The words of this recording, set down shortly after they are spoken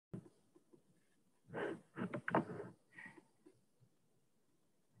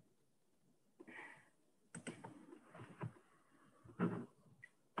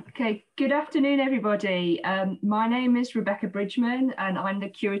Okay, good afternoon, everybody. My name is Rebecca Bridgman, and I'm the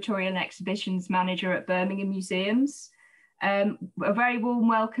Curatorial and Exhibitions Manager at Birmingham Museums. A very warm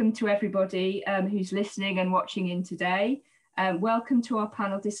welcome to everybody who's listening and watching in today. Welcome to our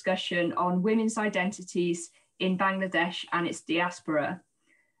panel discussion on women's identities in Bangladesh and its diaspora.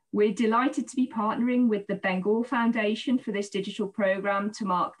 We're delighted to be partnering with the Bengal Foundation for this digital programme to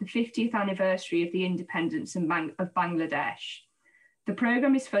mark the 50th anniversary of the independence of Bangladesh. The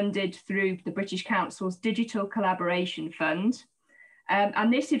programme is funded through the British Council's Digital Collaboration Fund.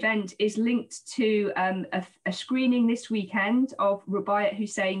 And this event is linked to a screening this weekend of Rubaiyat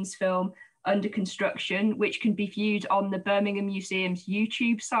Hossein's film Under Construction, which can be viewed on the Birmingham Museums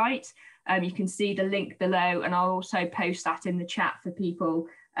YouTube site. You can see the link below, and I'll also post that in the chat for people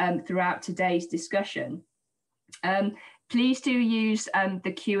throughout today's discussion. Please do use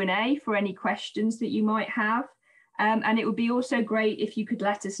the Q&A for any questions that you might have. And it would be also great if you could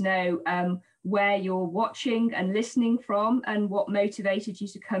let us know where you're watching and listening from and what motivated you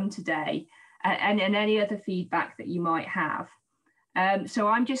to come today, and any other feedback that you might have. So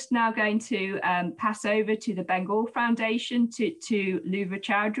I'm just now going to pass over to the Bengal Foundation to Luva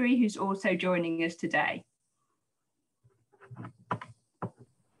Chowdhury, who's also joining us today.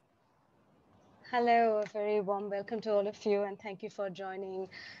 Hello, a very warm welcome to all of you, and thank you for joining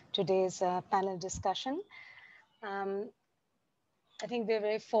today's panel discussion. I think we're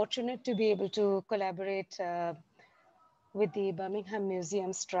very fortunate to be able to collaborate with the Birmingham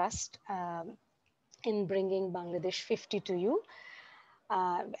Museums Trust in bringing Bangladesh 50 to you.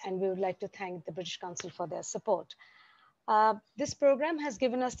 And we would like to thank the British Council for their support. This program has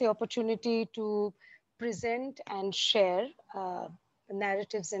given us the opportunity to present and share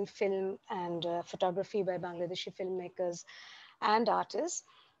narratives in film and photography by Bangladeshi filmmakers and artists,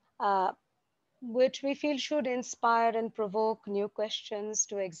 which we feel should inspire and provoke new questions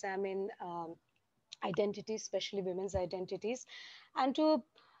to examine identities, especially women's identities, and to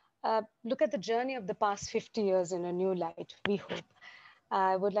look at the journey of the past 50 years in a new light, we hope.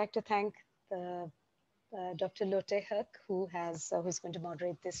 I would like to thank Dr. Lotte Hoek, who's going to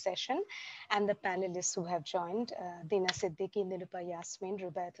moderate this session, and the panelists who have joined, Dina Siddiqui, Nilupa Yasmin,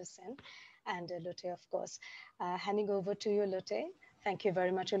 Rubaiyat Hossain, and Lotte, of course. Handing over to you, Lotte. Thank you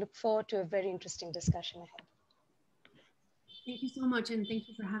very much. I look forward to a very interesting discussion ahead. Thank you so much, and thank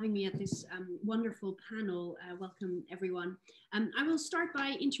you for having me at this wonderful panel. Welcome, everyone. I will start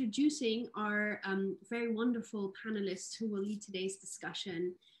by introducing our very wonderful panelists who will lead today's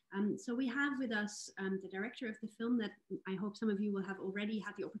discussion. So we have with us the director of the film that I hope some of you will have already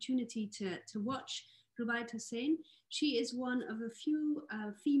had the opportunity to watch, Rubaiyat Hossain. She is one of a few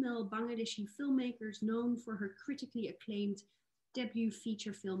female Bangladeshi filmmakers known for her critically acclaimed debut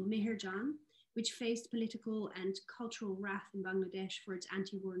feature film Meherjan, which faced political and cultural wrath in Bangladesh for its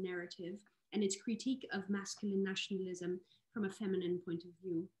anti-war narrative and its critique of masculine nationalism from a feminine point of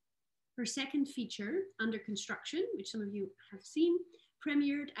view. Her second feature, Under Construction, which some of you have seen,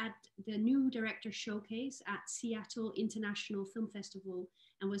 premiered at the New Director Showcase at Seattle International Film Festival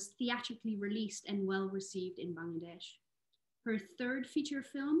and was theatrically released and well received in Bangladesh. Her third feature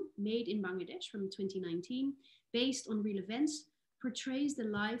film, Made in Bangladesh from 2019, based on real events, portrays the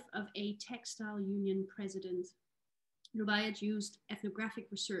life of a textile union president. Rubaiyat used ethnographic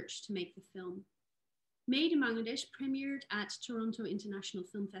research to make the film. Made in Bangladesh premiered at Toronto International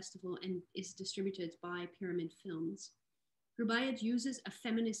Film Festival and is distributed by Pyramid Films. Rubaiyat uses a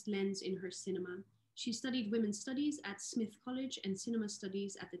feminist lens in her cinema. She studied women's studies at Smith College and cinema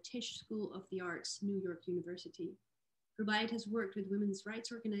studies at the Tisch School of the Arts, New York University. Rubaiyat has worked with women's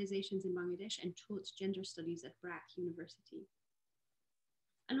rights organizations in Bangladesh and taught gender studies at Brack University.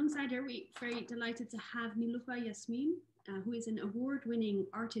 Alongside her, we're very delighted to have Nilupa Yasmin, who is an award-winning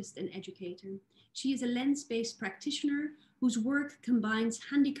artist and educator. She is a lens-based practitioner whose work combines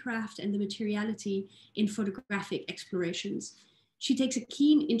handicraft and the materiality in photographic explorations. She takes a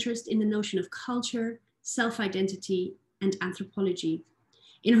keen interest in the notion of culture, self-identity, and anthropology.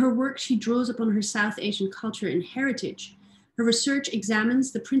 In her work, she draws upon her South Asian culture and heritage. Her research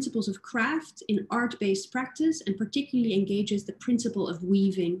examines the principles of craft in art-based practice and particularly engages the principle of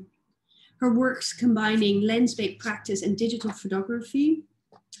weaving. Her works combining lens-based practice and digital photography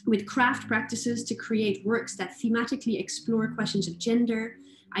with craft practices to create works that thematically explore questions of gender,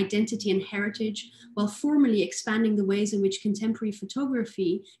 identity, and heritage, while formally expanding the ways in which contemporary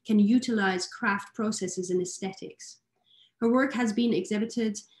photography can utilize craft processes and aesthetics. Her work has been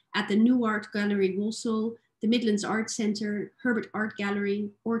exhibited at the New Art Gallery Walsall, the Midlands Art Centre, Herbert Art Gallery,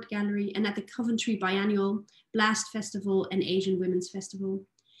 and at the Coventry Biennial, Blast Festival, and Asian Women's Festival.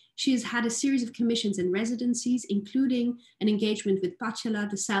 She has had a series of commissions and residencies, including an engagement with Pachala,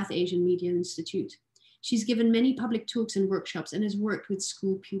 the South Asian Media Institute. She's given many public talks and workshops and has worked with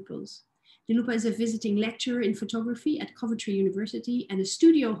school pupils. Dilupa is a visiting lecturer in photography at Coventry University and a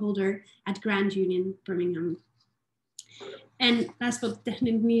studio holder at Grand Union, Birmingham. And last but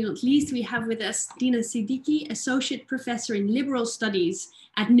definitely not least, we have with us Dina Siddiqui, Associate Professor in Liberal Studies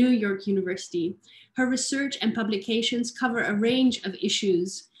at New York University. Her research and publications cover a range of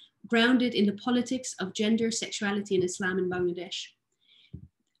issues grounded in the politics of gender, sexuality, and Islam in Bangladesh.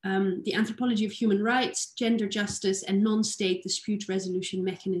 The anthropology of human rights, gender justice, and non-state dispute resolution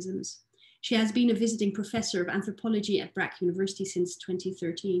mechanisms. She has been a visiting professor of anthropology at Brack University since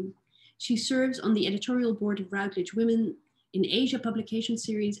 2013. She serves on the editorial board of Routledge Women in Asia publication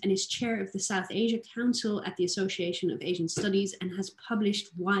series and is chair of the South Asia Council at the Association of Asian Studies and has published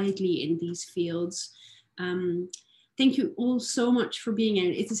widely in these fields. Thank you all so much for being here.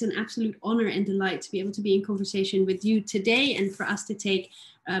 It is an absolute honor and delight to be able to be in conversation with you today and for us to take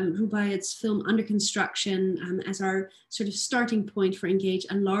Rubaiyat's film Under Construction as our sort of starting point for engage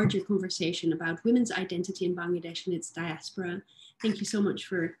a larger conversation about women's identity in Bangladesh and its diaspora. Thank you so much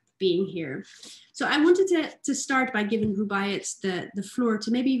for being here. So I wanted to start by giving Rubaiyat the floor to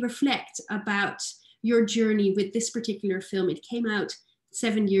maybe reflect about your journey with this particular film. It came out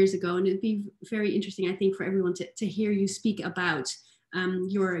 7 years ago, and it'd be very interesting, I think, for everyone to hear you speak about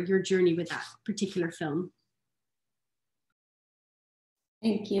your journey with that particular film.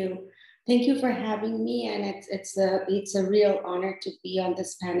 Thank you. Thank you for having me, and it's a real honor to be on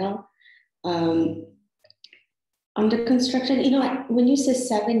this panel. Under construction, you know, when you say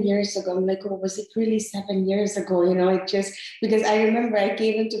 7 years ago, I'm like, oh, was it really 7 years ago? You know, it just, because I remember I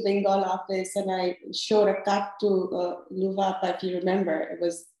came into Bengal office and I showed a cut to Luvapa, if you remember.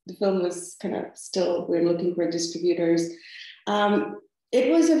 The film was kind of still, we're looking for distributors. It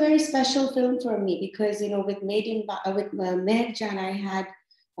was a very special film for me because, you know, with Mehekjan, I had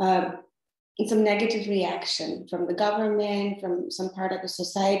some negative reaction from the government, from some part of the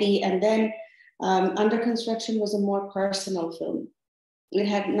society, and then Under Construction was a more personal film. It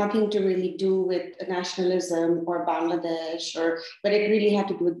had nothing to really do with nationalism or Bangladesh, but it really had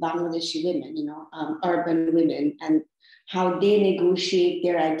to do with Bangladeshi women, you know, urban women, and how they negotiate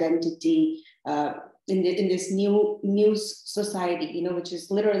their identity in this new society, you know, which is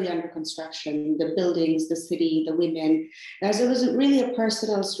literally under construction, the buildings, the city, the women. So it was really a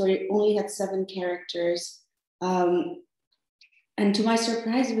personal story. It only had 7 characters. And to my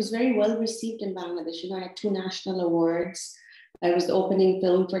surprise, it was very well received in Bangladesh. You know, I had 2 national awards. I was the opening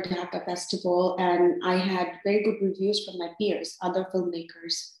film for Dhaka Festival, and I had very good reviews from my peers, other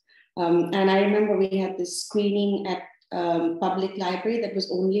filmmakers. And I remember we had this screening at public library that was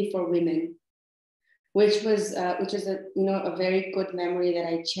only for women, which is a very good memory that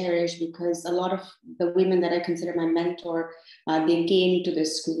I cherish, because a lot of the women that I consider my mentor, they came to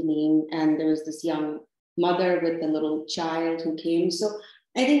this screening, and there was this young mother with a little child who came. So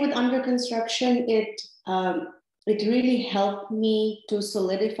I think with Under Construction, it really helped me to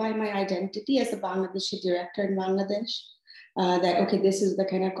solidify my identity as a Bangladeshi director in Bangladesh. That, okay, this is the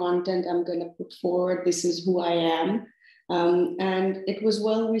kind of content I'm going to put forward. This is who I am. And it was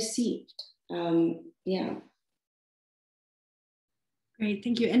well received. Yeah. Great,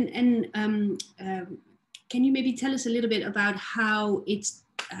 thank you. And can you maybe tell us a little bit about how it's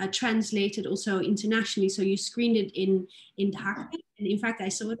translated also internationally? So you screened it in Dhaka, and in fact I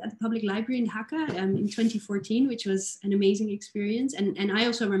saw it at the public library in Dhaka in 2014, which was an amazing experience. And I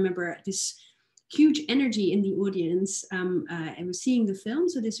also remember this huge energy in the audience. I was seeing the film,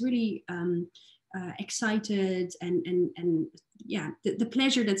 so this really excited and yeah, the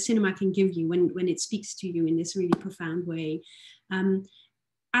pleasure that cinema can give you when it speaks to you in this really profound way.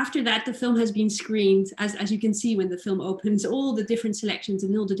 After that, the film has been screened, as you can see when the film opens, all the different selections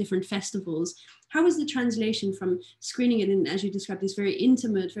and all the different festivals. How was the translation from screening it in, as you described, this very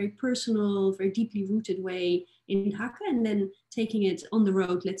intimate, very personal, very deeply rooted way in Dhaka, and then taking it on the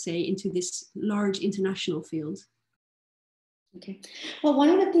road, let's say, into this large international field? Okay. Well,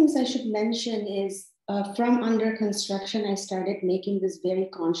 one of the things I should mention is from Under Construction, I started making this very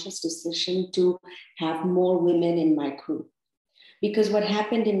conscious decision to have more women in my crew. Because what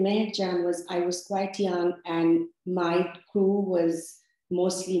happened in Mehekjan was I was quite young and my crew was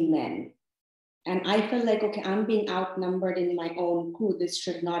mostly men. And I felt like, okay, I'm being outnumbered in my own crew. This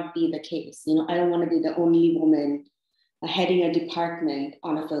should not be the case. You know, I don't want to be the only woman heading a department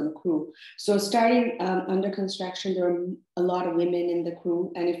on a film crew. So starting Under Construction, there were a lot of women in the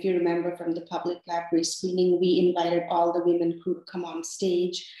crew. And if you remember from the public library screening, we invited all the women crew to come on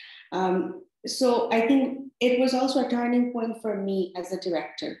stage. So I think it was also a turning point for me as a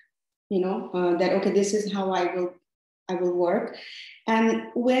director, that, okay, this is how I will work. And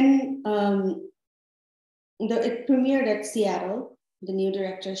when it premiered at Seattle, the New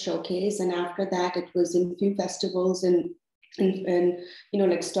Director Showcase, and after that it was in few festivals in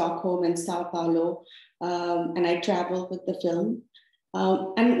like Stockholm and Sao Paulo, and I traveled with the film.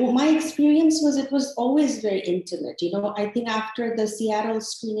 And my experience was, it was always very intimate. I think after the Seattle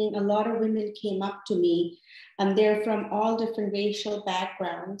screening, a lot of women came up to me, and they're from all different racial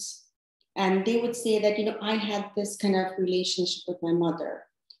backgrounds. And they would say that, I had this kind of relationship with my mother,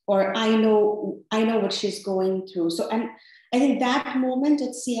 or I know what she's going through. So, and I think that moment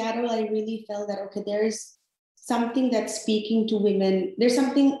at Seattle, I really felt that, okay, there's something that's speaking to women. There's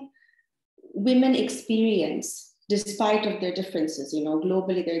something women experience despite of their differences,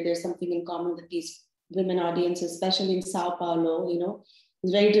 globally, there's something in common with these women audiences, especially in Sao Paulo,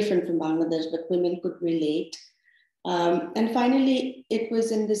 it's very different from Bangladesh, but women could relate. And finally, it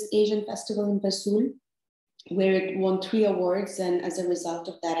was in this Asian festival in Vesoul, where it won 3 awards. And as a result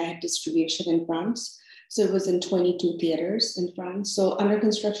of that, I had distribution in France. So it was in 22 theaters in France. So Under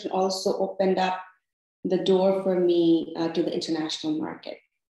Construction also opened up the door for me to the international market,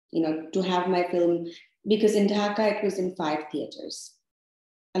 to have my film, because in Dhaka, it was in 5 theaters.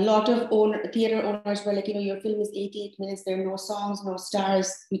 A lot of theater owners were like, your film is 88 minutes, there are no songs, no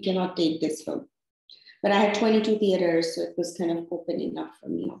stars, we cannot take this film. But I had 22 theaters, so it was kind of opening up for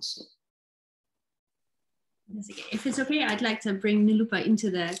me also. If it's okay, I'd like to bring Nilupa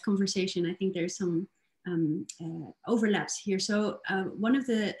into the conversation. I think there's some overlaps here. So one of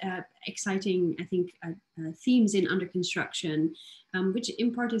the exciting, I think, themes in Under Construction, which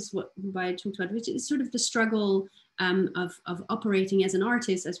in part is what Rubaiyat talked about, which is sort of the struggle of operating as an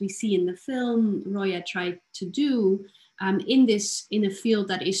artist, as we see in the film Roya tried to do in a field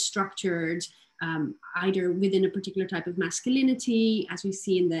that is structured either within a particular type of masculinity, as we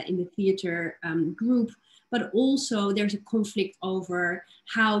see in the theater group, but also there's a conflict over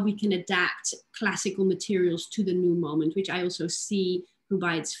how we can adapt classical materials to the new moment, which I also see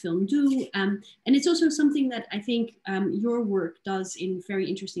Rubaiyat's film do. And it's also something that I think your work does in very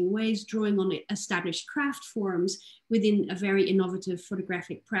interesting ways, drawing on established craft forms within a very innovative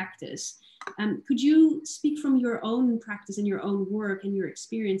photographic practice. Could you speak from your own practice and your own work and your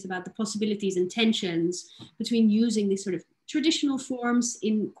experience about the possibilities and tensions between using these sort of traditional forms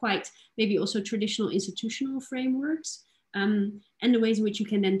in quite maybe also traditional institutional frameworks, and the ways in which you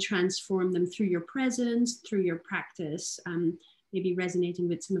can then transform them through your presence, through your practice, maybe resonating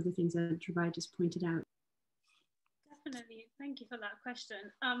with some of the things that Rubaiyat just pointed out? Definitely, thank you for that question.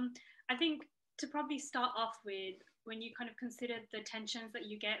 I think to probably start off with, when you kind of consider the tensions that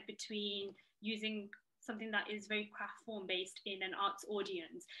you get between using something that is very craft form based in an arts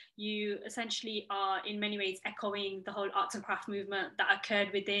audience, you essentially are in many ways echoing the whole arts and craft movement that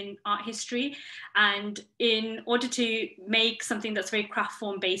occurred within art history. And in order to make something that's very craft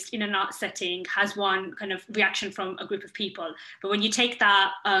form based in an art setting has one kind of reaction from a group of people. But when you take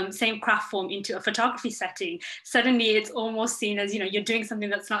that same craft form into a photography setting, suddenly it's almost seen as, you're doing something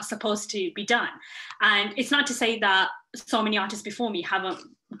that's not supposed to be done. And it's not to say that so many artists before me haven't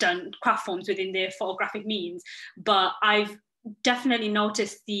done craft forms within their photographic means, but I've definitely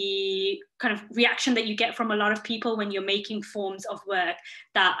noticed the kind of reaction that you get from a lot of people when you're making forms of work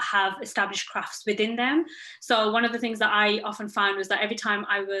that have established crafts within them. So one of the things that I often found was that every time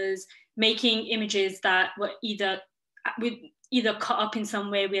I was making images that were either cut up in some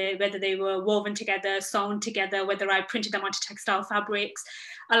way, whether they were woven together, sewn together, whether I printed them onto textile fabrics,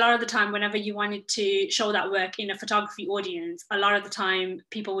 a lot of the time, whenever you wanted to show that work in a photography audience, a lot of the time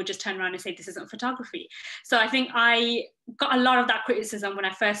people would just turn around and say, this isn't photography. So I think I got a lot of that criticism when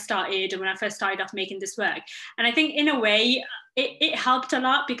I first started off making this work. And I think in a way, it helped a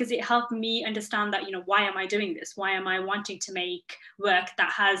lot, because it helped me understand that, why am I doing this? Why am I wanting to make work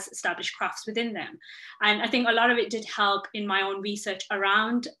that has established crafts within them? And I think a lot of it did help in my own research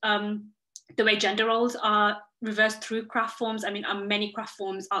around the way gender roles are reversed through craft forms. I mean, many craft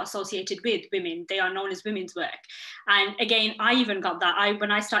forms are associated with women. They are known as women's work. And again, I even got that. When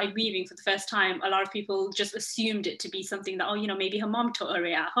I started weaving for the first time, a lot of people just assumed it to be something that, maybe her mom taught her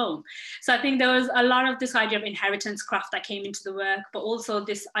at home. So I think there was a lot of this idea of inheritance craft that came into the work, but also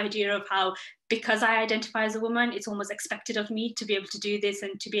this idea of how, because I identify as a woman, it's almost expected of me to be able to do this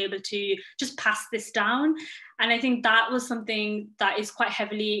and to be able to just pass this down. And I think that was something that is quite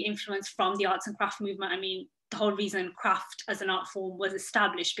heavily influenced from the arts and craft movement. I mean, the whole reason craft as an art form was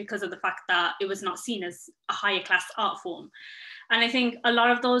established, because of the fact that it was not seen as a higher class art form. And I think a lot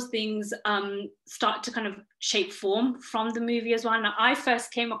of those things start to kind of shape form from the movie as well. Now, I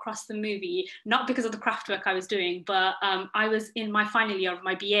first came across the movie, not because of the craft work I was doing, but I was in my final year of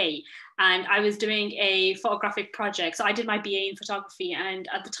my BA, and I was doing a photographic project. So I did my BA in photography, and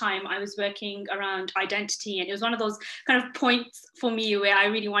at the time I was working around identity, and it was one of those kind of points for me where I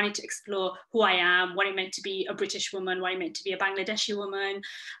really wanted to explore who I am, what it meant to be a British woman, what it meant to be a Bangladeshi woman,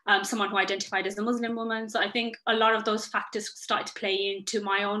 someone who identified as a Muslim woman. So I think a lot of those factors started to play into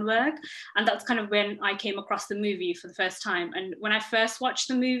my own work, and that's kind of when I came across the movie for the first time. And when I first watched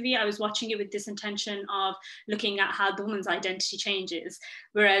the movie, I was watching it with this intention of looking at how the woman's identity changes.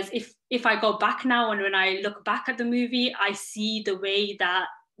 Whereas if I go back now, and when I look back at the movie, I see the way that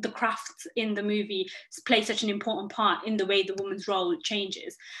the crafts in the movie play such an important part in the way the woman's role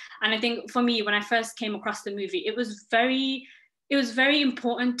changes. And I think for me, when I first came across the movie, it was very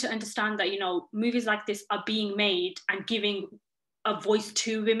important to understand that, you know, movies like this are being made and giving a voice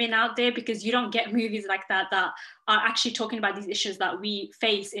to women out there, because you don't get movies like that are actually talking about these issues that we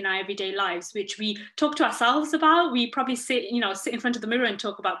face in our everyday lives, which we talk to ourselves about. We probably sit in front of the mirror and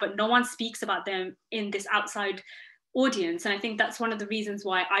talk about, but no one speaks about them in this outside audience. And I think that's one of the reasons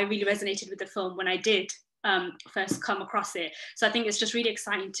why I really resonated with the film when I did first come across it. So I think it's just really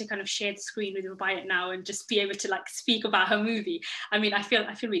exciting to kind of share the screen with Rubaiyat now and just be able to like speak about her movie. I mean, I feel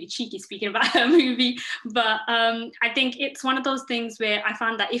really cheeky speaking about her movie, but I think it's one of those things where I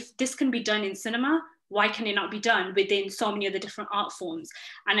found that if this can be done in cinema, why can it not be done within so many other different art forms?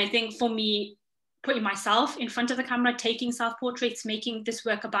 And I think for me, putting myself in front of the camera, taking self-portraits, making this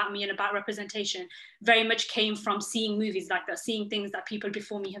work about me and about representation very much came from seeing movies like that, seeing things that people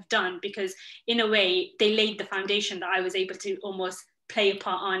before me have done, because in a way they laid the foundation that I was able to almost play a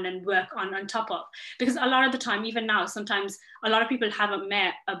part on and work on top of. Because a lot of the time, even now, sometimes a lot of people haven't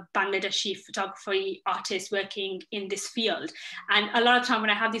met a Bangladeshi photography artist working in this field. And a lot of time when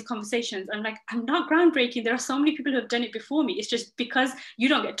I have these conversations, I'm like, I'm not groundbreaking. There are so many people who have done it before me. It's just because you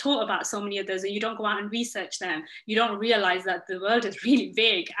don't get taught about so many others, or you don't go out and research them, you don't realize that the world is really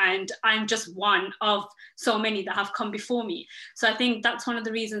big, and I'm just one of so many that have come before me. So I think that's one of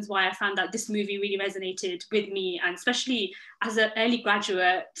the reasons why I found that this movie really resonated with me, and especially as an early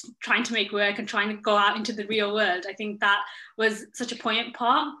graduate trying to make work and trying to go out into the real world, I think that was such a poignant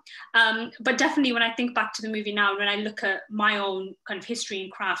part. But definitely when I think back to the movie now, when I look at my own kind of history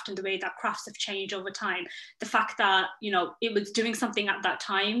in craft and the way that crafts have changed over time, the fact that, you know, it was doing something at that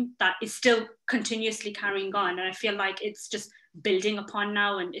time that is still continuously carrying on. And I feel like it's just building upon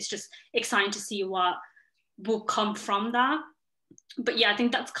now, and it's just exciting to see what will come from that. But yeah, I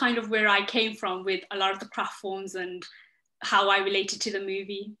think that's kind of where I came from with a lot of the craft forms and how I related to the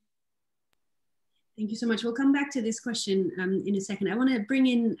movie. Thank you so much. We'll come back to this question in a second. I want to bring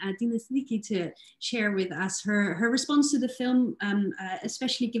in Dina Siddiqui to share with us her response to the film,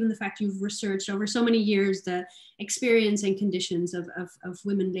 especially given the fact you've researched over so many years the experience and conditions of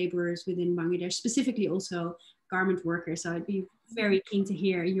women laborers within Bangladesh, specifically also garment workers. So I'd be very keen to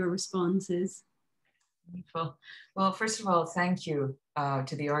hear your responses. Wonderful. Well, first of all, thank you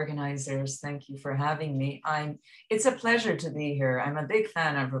to the organizers. Thank you for having me. It's a pleasure to be here. I'm a big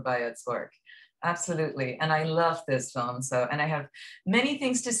fan of Rubaiyat's work. Absolutely. And I love this film. And I have many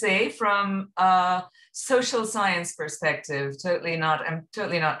things to say from a social science perspective. I'm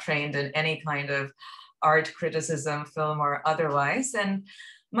totally not trained in any kind of art criticism, film or otherwise. And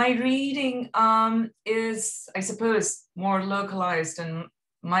my reading is, I suppose, more localized and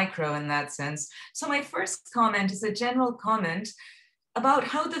micro in that sense. So my first comment is a general comment about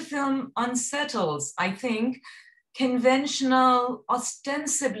how the film unsettles, I think, conventional,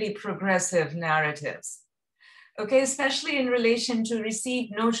 ostensibly progressive narratives. Okay, especially in relation to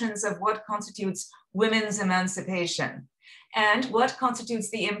received notions of what constitutes women's emancipation and what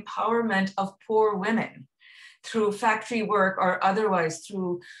constitutes the empowerment of poor women through factory work or otherwise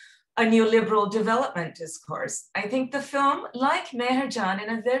through a neoliberal development discourse. I think the film, like Meherjan, in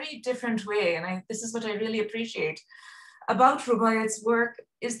a very different way, and this is what I really appreciate about Rubaiyat's work,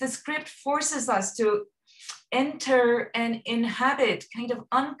 is the script forces us to enter and inhabit kind of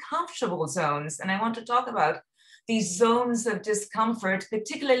uncomfortable zones. And I want to talk about these zones of discomfort,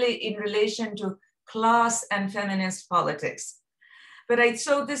 particularly in relation to class and feminist politics. But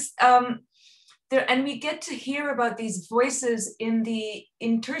and we get to hear about these voices in the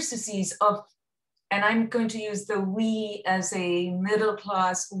interstices of, and I'm going to use the we as a middle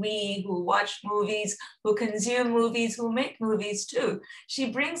class we who watch movies, who consume movies, who make movies too.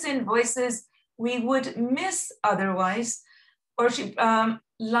 She brings in voices we would miss otherwise, or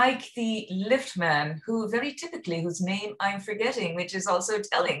like the liftman, who very typically, whose name I'm forgetting, which is also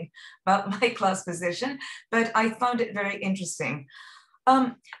telling about my class position, but I found it very interesting.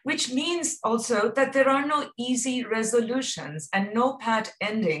 Which means also that there are no easy resolutions and no pat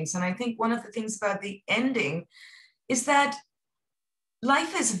endings. And I think one of the things about the ending is that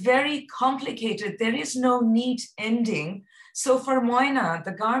life is very complicated. There is no neat ending. So for Moina,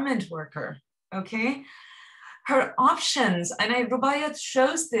 the garment worker, okay, her options, and Rubaiyat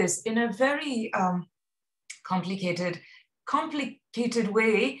shows this in a very complicated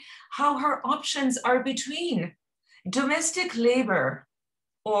way, how her options are between domestic labor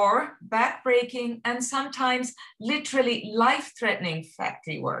or backbreaking and sometimes literally life-threatening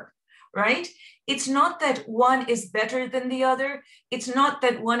factory work, right? It's not that one is better than the other. It's not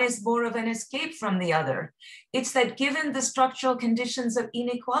that one is more of an escape from the other. It's that given the structural conditions of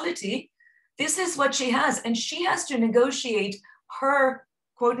inequality, this is what she has. And she has to negotiate her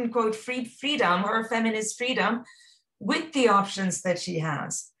quote unquote freedom, her feminist freedom, with the options that she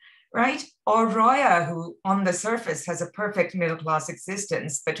has, right? Or Roya, who on the surface has a perfect middle-class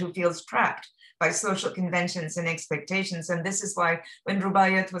existence, but who feels trapped by social conventions and expectations. And this is why when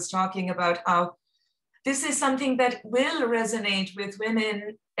Rubaiyat was talking about how this is something that will resonate with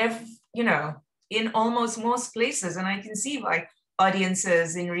women, in almost most places. And I can see why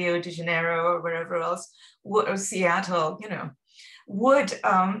audiences in Rio de Janeiro or wherever else, or Seattle, would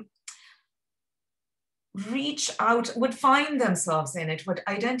reach out, would find themselves in it, would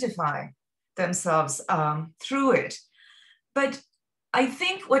identify themselves through it. But I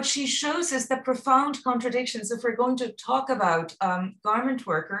think what she shows is the profound contradictions. If we're going to talk about garment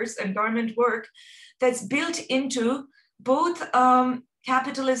workers and garment work, that's built into both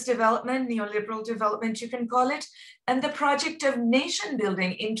capitalist development, neoliberal development, you can call it, and the project of nation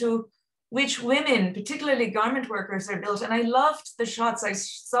building into which women, particularly garment workers, are built. And I loved the shots. I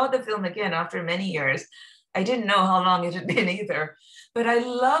saw the film again after many years. I didn't know how long it had been either, but I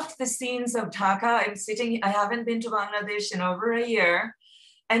loved the scenes of Dhaka. I haven't been to Bangladesh in over a year,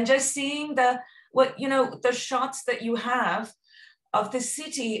 and just seeing the shots that you have of the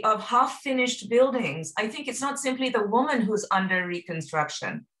city of half-finished buildings. I think it's not simply the woman who's under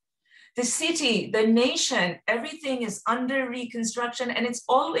reconstruction. The city, the nation, everything is under reconstruction, and it's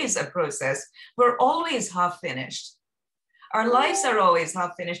always a process. We're always half-finished. Our lives are always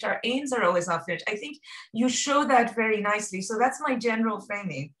half-finished. Our aims are always half-finished. I think you show that very nicely. So that's my general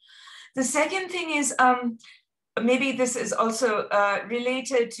framing. The second thing is, maybe this is also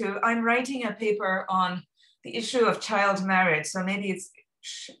related to, I'm writing a paper on the issue of child marriage. So maybe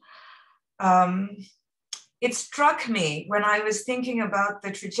it struck me when I was thinking about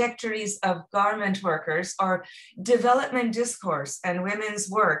the trajectories of garment workers or development discourse and women's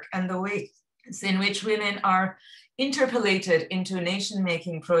work and the ways in which women are interpolated into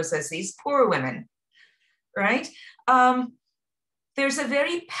nation-making processes, poor women, right? There's a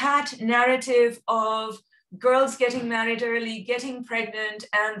very pat narrative of girls getting married early, getting pregnant,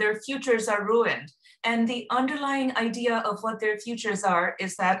 and their futures are ruined. And the underlying idea of what their futures are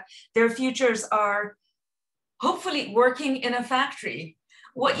is that their futures are hopefully working in a factory.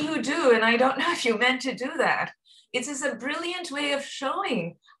 What you do, and I don't know if you meant to do that, it is a brilliant way of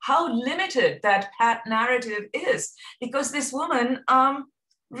showing how limited that pat narrative is, because this woman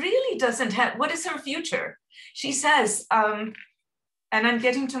really doesn't have, what is her future? She says, and I'm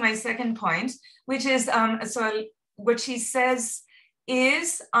getting to my second point, which is, what she says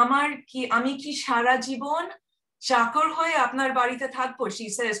is, ami ki shara jibon chakor hoye apnar barite thakbo, she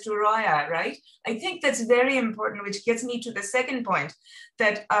says to Roya, right? I think that's very important, which gets me to the second point,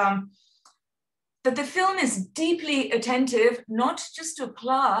 that the film is deeply attentive, not just to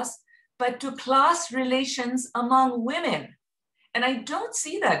class, but to class relations among women. And I don't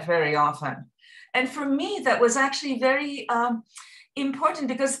see that very often. And for me, that was actually very important,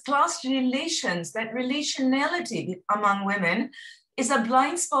 because class relations, that relationality among women, is a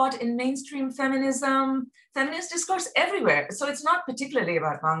blind spot in mainstream feminism, feminist discourse everywhere. So it's not particularly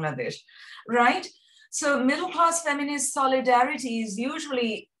about Bangladesh, right? So middle-class feminist solidarity is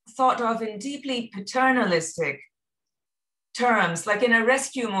usually thought of in deeply paternalistic terms, like in a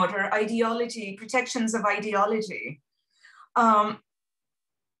rescue motor, ideology, protections of ideology.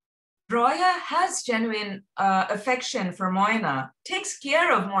 Roya has genuine affection for Moina, takes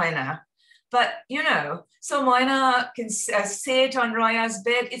care of Moina, but so Moina can sit on Roya's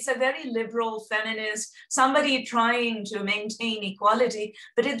bed. It's a very liberal feminist, somebody trying to maintain equality,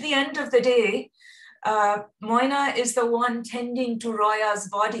 but at the end of the day, Moina is the one tending to Roya's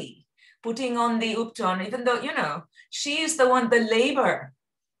body, putting on the upton, even though, she is the one, the labor.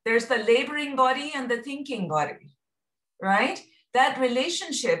 There's the laboring body and the thinking body, right? that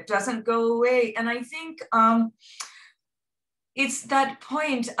relationship doesn't go away. And I think it's that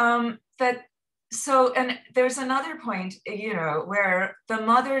point that, so, and there's another point, you know, where the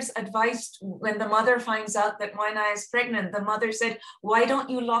mother's advice, when the mother finds out that Moina is pregnant, the mother said, why don't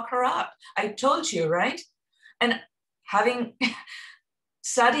you lock her up? I told you, right? And having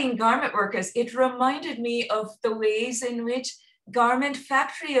studying garment workers, it reminded me of the ways in which garment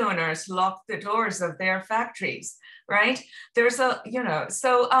factory owners lock the doors of their factories, right? There's a, you know,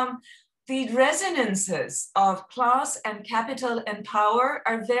 so the resonances of class and capital and power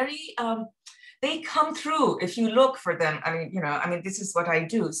are very, they come through if you look for them. I mean, you know, I mean, this is what I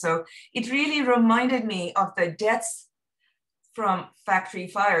do. So it really reminded me of the deaths from factory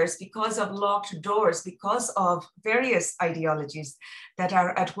fires because of locked doors, because of various ideologies that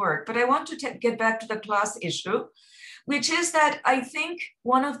are at work. But I want to get back to the class issue, which is that I think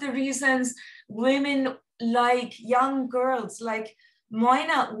one of the reasons women, like young girls like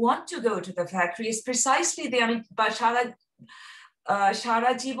Moina, want to go to the factory is precisely the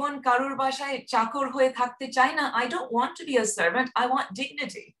সারা জীবন কারুর বাসায় চাকর হয়ে থাকতে চাই না. I don't want to be a servant. I want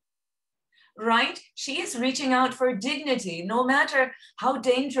dignity. Right? She is reaching out for dignity, no matter how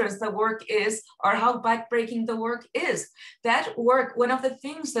dangerous the work is or how backbreaking the work is. That work, one of the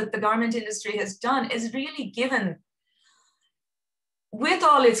things that the garment industry has done is really given, with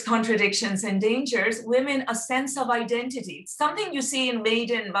all its contradictions and dangers, women a sense of identity. Something you see in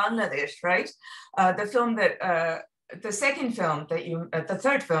Made in Bangladesh, right? The film that, the second film that you, the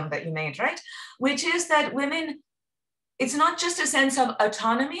third film that you made, right? Which is that women, it's not just a sense of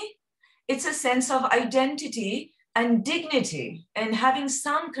autonomy, it's a sense of identity and dignity and having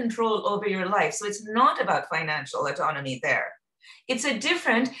some control over your life. So it's not about financial autonomy there. It's a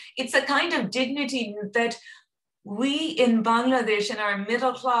different, it's a kind of dignity that we in Bangladesh, in our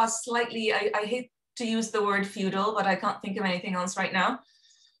middle class, slightly, I hate to use the word feudal, but I can't think of anything else right now,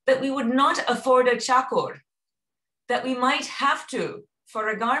 that we would not afford a chakor, that we might have to for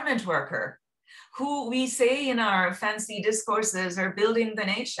a garment worker, who we say in our fancy discourses are building the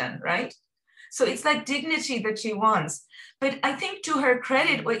nation, right? So it's that dignity that she wants. But I think to her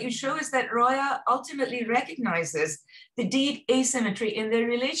credit, what you show is that Roya ultimately recognizes the deep asymmetry in their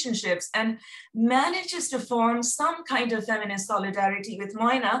relationships and manages to form some kind of feminist solidarity with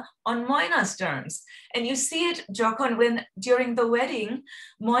Moina on Moina's terms. And you see it, Jokon, when during the wedding,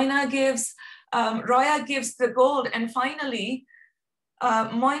 Moina gives, Roya gives the gold, and finally,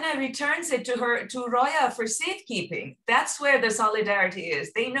 Moina returns it to Roya for safekeeping. That's where the solidarity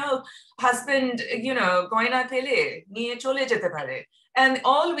is. They know husband, you know, goina pele niye chole jete pare. And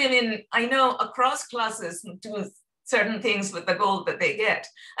all women, I know, across classes do certain things with the gold that they get.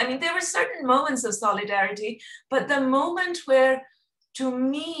 I mean, there were certain moments of solidarity, but the moment where, to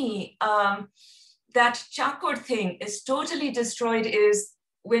me, that chakor thing is totally destroyed is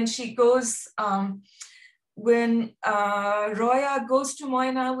when she goes, when Roya goes to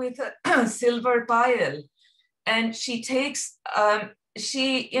Moina with a silver pile, and she takes,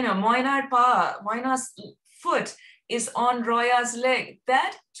 you know, Moina's foot is on Roya's leg.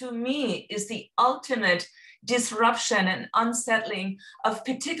 That, to me, is the ultimate disruption and unsettling of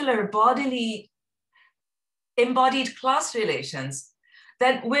particular bodily, embodied class relations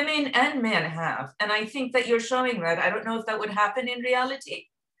that women and men have. And I think that you're showing that. I don't know if that would happen in reality,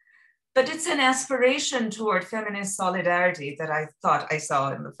 but it's an aspiration toward feminist solidarity that I thought I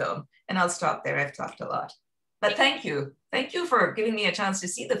saw in the film. And I'll stop there, I've talked a lot. But thank you. Thank you for giving me a chance to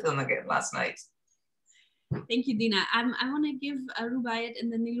see the film again last night. Thank you, Dina. I want to give Rubaiyat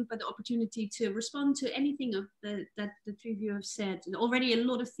and then Nilupa the opportunity to respond to anything of that the three of you have said. And already a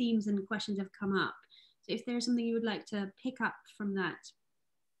lot of themes and questions have come up. So if there's something you would like to pick up from that,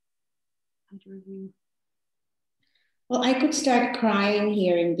 either of you. Well, I could start crying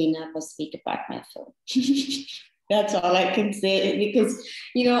hearing Dina speak about my film. That's all I can say, because,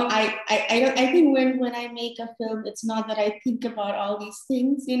 you know, I think when I make a film, it's not that I think about all these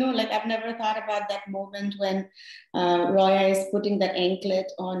things, you know, like I've never thought about that moment when Roya is putting that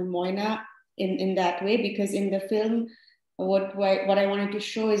anklet on Moina in that way, because in the film, what I wanted to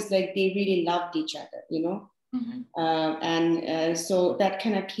show is like they really loved each other, you know. Mm-hmm. So that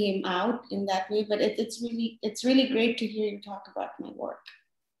kind of came out in that way, but it's really great to hear you talk about my work.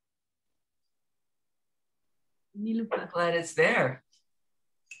 I'm glad it's there.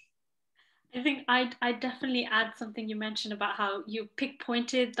 I think I'd definitely add something you mentioned about how you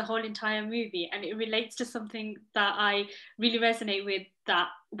pinpointed the whole entire movie, and it relates to something that I really resonate with that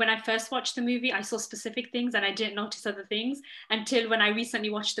when I first watched the movie, I saw specific things and I didn't notice other things until when I recently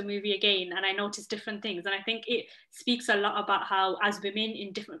watched the movie again and I noticed different things. And I think it speaks a lot about how, as women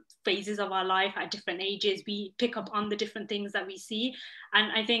in different phases of our life at different ages, we pick up on the different things that we see.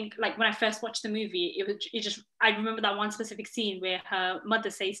 And I think, like, when I first watched the movie, I remember that one specific scene where her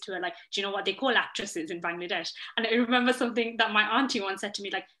mother says to her, like, do you know what they call actresses in Bangladesh? And I remember something that my auntie once said to me,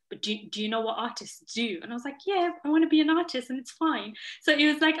 like, but do you know what artists do? And I was like, yeah, I want to be an artist and it's fine. So it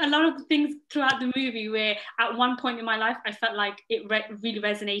was like a lot of the things throughout the movie where at one point in my life, I felt like it really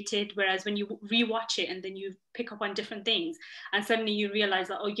resonated. Whereas when you rewatch it and then you pick up on different things and suddenly you realize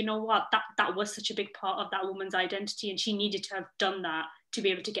that, oh, you know what, that was such a big part of that woman's identity and she needed to have done that to be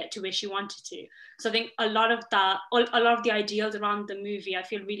able to get to where she wanted to. So I think a lot of the ideals around the movie, I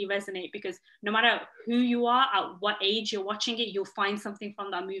feel really resonate, because no matter who you are, at what age you're watching it, you'll find something from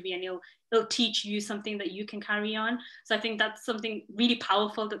that movie and it'll teach you something that you can carry on. So I think that's something really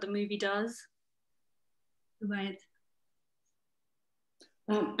powerful that the movie does. Right.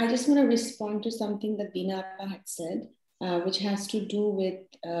 I just want to respond to something that Dina had said, which has to do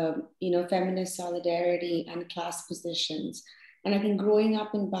with feminist solidarity and class positions. And I think growing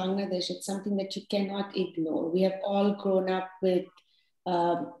up in Bangladesh, it's something that you cannot ignore. We have all grown up with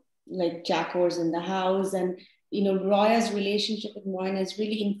like Jackors in the house, and Roya's relationship with Moina is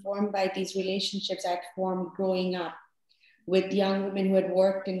really informed by these relationships I'd formed growing up with young women who had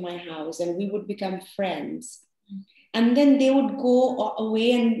worked in my house, and we would become friends. And then they would go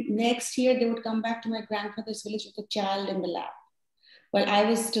away, and next year they would come back to my grandfather's village with a child in the lap while I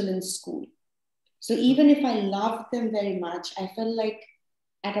was still in school. So even if I loved them very much, I felt like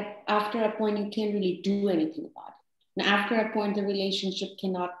after a point, you can't really do anything about it. Now, after a point, the relationship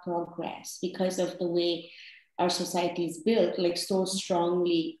cannot progress because of the way our society is built, like so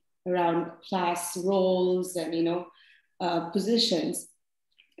strongly around class roles and, positions.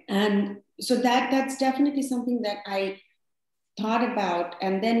 And so that's definitely something that I thought about.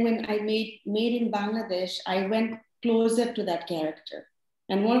 And then when I made in Bangladesh, I went closer to that character.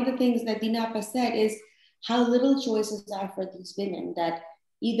 And one of the things that Dinapa said is how little choices are for these women, that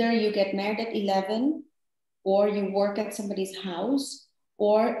either you get married at 11 or you work at somebody's house,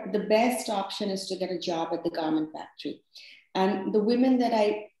 or the best option is to get a job at the garment factory. And the women that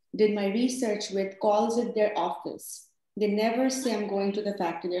I did my research with calls it their office. They never say I'm going to the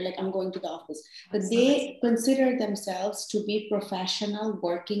factory. They're like, I'm going to the office. But they consider themselves to be professional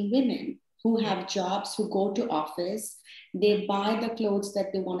working women who have jobs, who go to office. They buy the clothes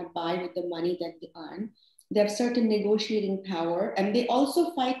that they want to buy with the money that they earn. They have certain negotiating power, and they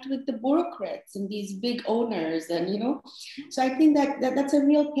also fight with the bureaucrats and these big owners. And, so I think that's a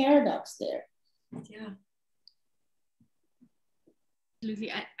real paradox there. Yeah.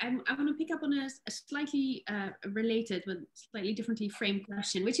 Absolutely. I want to pick up on a slightly related but slightly differently framed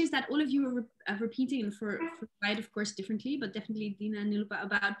question, which is that all of you are repeating, and for Rubaiyat, of course, differently, but definitely Dina and Nilüfer,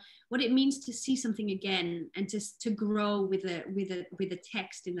 about what it means to see something again and to grow with a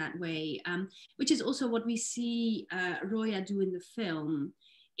text in that way, which is also what we see Roya do in the film,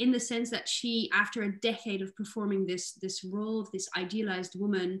 in the sense that she, after a decade of performing this role of this idealized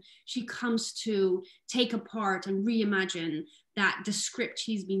woman, she comes to take apart and reimagine that the script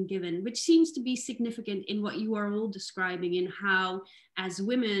she's been given, which seems to be significant in what you are all describing, in how as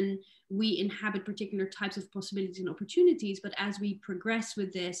women we inhabit particular types of possibilities and opportunities, but as we progress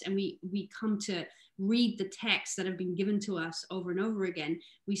with this and we come to read the texts that have been given to us over and over again,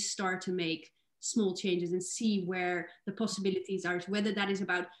 we start to make small changes and see where the possibilities are, whether that is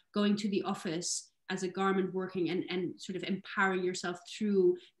about going to the office as a garment working and sort of empowering yourself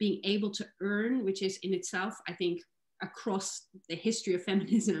through being able to earn, which is in itself, I think, across the history of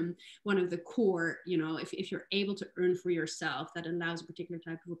feminism, one of the core, if you're able to earn for yourself, that allows a particular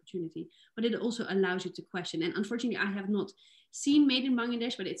type of opportunity, but it also allows you to question. And unfortunately, I have not seen Made in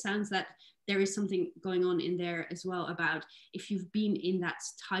Bangladesh, but it sounds that there is something going on in there as well about, if you've been in that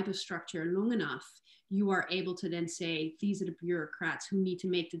type of structure long enough, you are able to then say, these are the bureaucrats who need to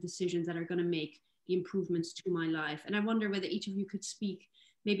make the decisions that are going to make the improvements to my life. And I wonder whether each of you could speak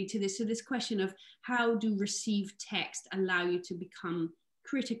maybe to this question of how do received text allow you to become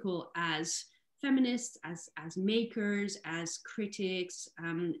critical as feminists, as makers, as critics,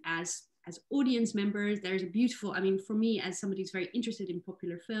 as audience members. There's a beautiful, for me, as somebody who's very interested in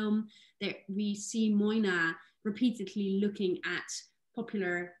popular film, that we see Moina repeatedly looking at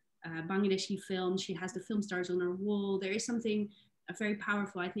popular Bangladeshi films. She has the film stars on her wall. There is something very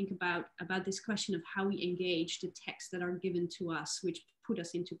powerful, I think, about this question of how we engage the texts that are given to us, which put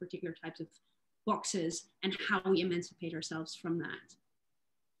us into particular types of boxes, and how we emancipate ourselves from that.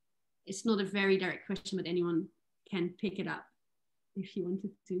 It's not a very direct question, but anyone can pick it up. if you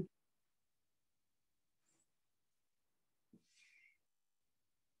wanted to.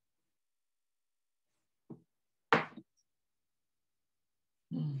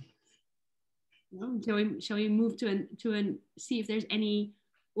 No? Shall we move to see if there's any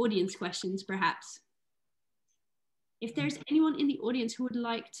audience questions, perhaps? If there's anyone in the audience who would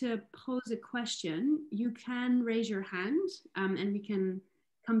like to pose a question, you can raise your hand, and we can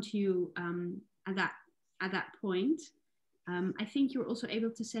come to you at that point. I think you're also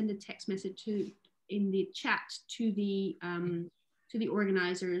able to send a text message in the chat to the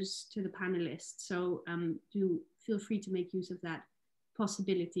organizers, to the panelists. So do feel free to make use of that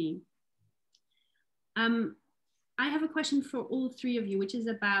possibility. I have a question for all three of you, which is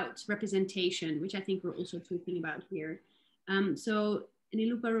about representation, which I think we're also talking about here. So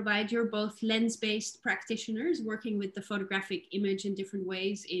Nilupa, Rubaiyat, you're both lens-based practitioners working with the photographic image in different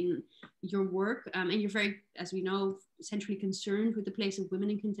ways in your work. And you're very, as we know, centrally concerned with the place of women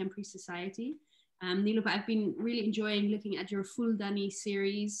in contemporary society. Nilupa, I've been really enjoying looking at your Fuldani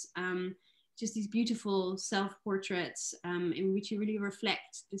series, just these beautiful self-portraits in which you really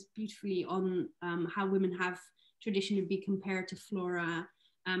reflect just beautifully on how women have traditionally be compared to flora.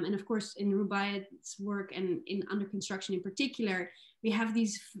 And of course, in Rubaiyat's work and in Under Construction in particular, we have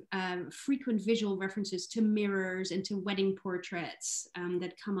these frequent visual references to mirrors and to wedding portraits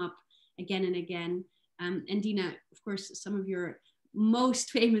that come up again and again. And Dina, of course, some of your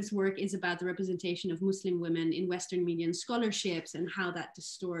most famous work is about the representation of Muslim women in Western media and scholarships and how that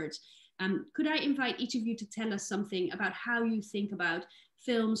distorts. Could I invite each of you to tell us something about how you think about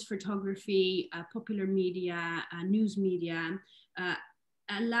films, photography, popular media, news media,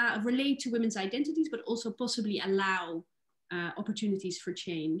 relate to women's identities, but also possibly allow opportunities for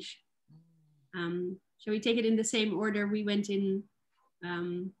change? Shall we take it in the same order we went in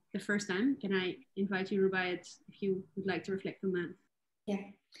the first time? Can I invite you, Rubaiyat, if you would like to reflect on that? Yeah,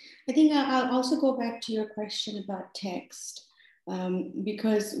 I think I'll also go back to your question about text.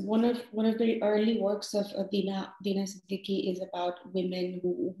 Because one of the early works of Dina Siddiqui is about women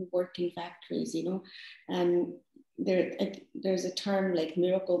who work in factories, you know, and there's a term like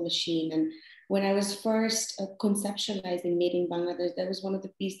miracle machine. And when I was first conceptualizing Made in Bangladesh, that was one of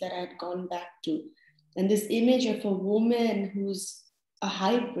the pieces that I had gone back to. And this image of a woman who's a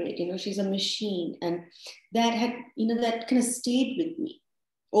hybrid, you know, she's a machine, and that had, you know, that kind of stayed with me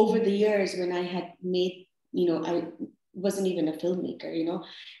over the years when I had made, you know, I wasn't even a filmmaker, you know,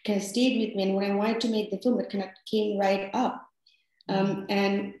 kind of stayed with me. And when I wanted to make the film, it kind of came right up.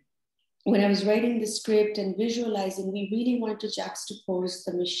 And when I was writing the script and visualizing, we really wanted to juxtapose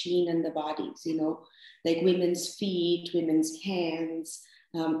the machine and the bodies, you know, like women's feet, women's hands,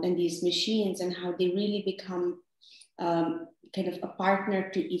 and these machines, and how they really become kind of a partner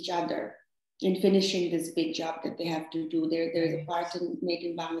to each other in finishing this big job that they have to do. There's a part in Made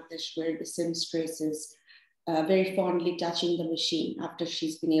in Bangladesh where the seamstress is very fondly touching the machine after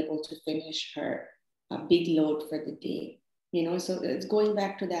she's been able to finish her big load for the day, you know, so it's going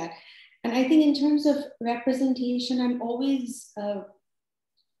back to that. And I think in terms of representation, I'm always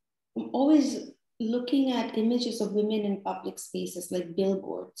looking at images of women in public spaces like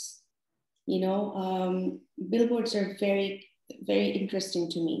billboards, you know. Billboards are very, very interesting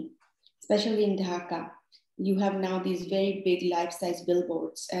to me, especially in Dhaka. You have now these very big life-size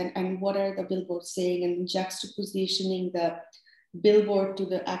billboards, and what are the billboards saying, and juxtapositioning the billboard to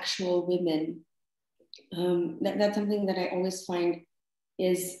the actual women. That's something that I always find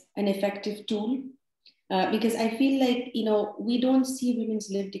is an effective tool, because I feel like, you know, we don't see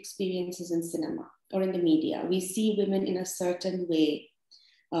women's lived experiences in cinema or in the media. We see women in a certain way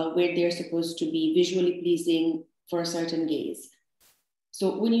where they're supposed to be visually pleasing for a certain gaze.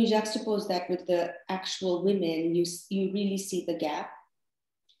 So when you juxtapose that with the actual women, you really see the gap.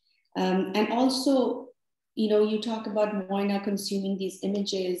 And also, you know, you talk about Moina consuming these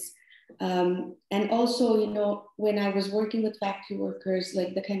images. And also, you know, when I was working with factory workers,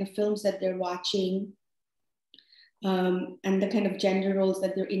 like the kind of films that they're watching and the kind of gender roles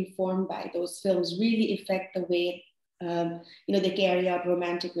that they're informed by, those films really affect the way, you know, they carry out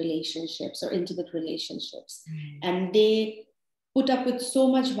romantic relationships or intimate relationships. And they put up with so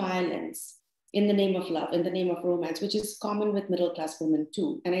much violence in the name of love, in the name of romance, which is common with middle-class women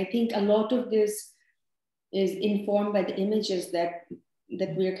too. And I think a lot of this is informed by the images that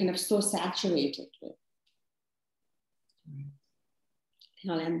we're kind of so saturated with.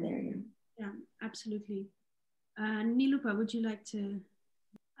 I'll end there. Yeah, absolutely. Nilupa, would you like to?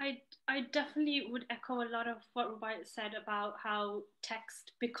 I definitely would echo a lot of what Rubaiyat said about how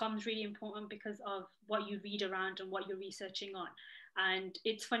text becomes really important because of what you read around and what you're researching on. And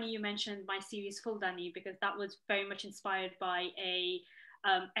it's funny you mentioned my series Fuldani, because that was very much inspired by a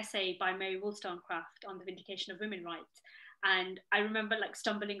essay by Mary Wollstonecraft on the vindication of women's rights. And I remember like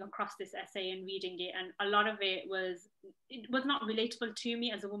stumbling across this essay and reading it, and a lot of it was not relatable to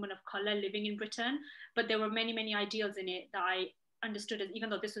me as a woman of color living in Britain, but there were many, many ideals in it that I understood as, even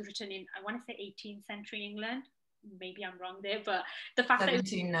though this was written in, I want to say 18th century England, maybe I'm wrong there, but the fact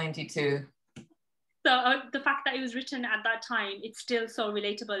 1792. So the fact that it was written at that time, it's still so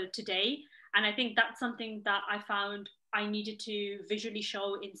relatable today. And I think that's something that I found I needed to visually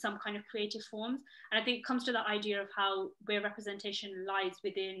show in some kind of creative forms. And I think it comes to the idea of where representation lies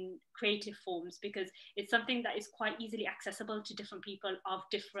within creative forms, because it's something that is quite easily accessible to different people of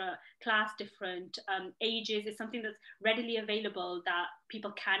different class, different ages. It's something that's readily available that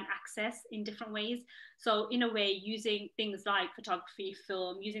people can access in different ways. So in a way, using things like photography,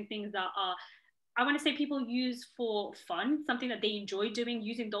 film, using things that are, I want to say, people use for fun, something that they enjoy doing,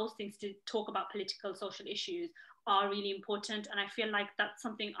 using those things to talk about political, social issues are really important. And I feel like that's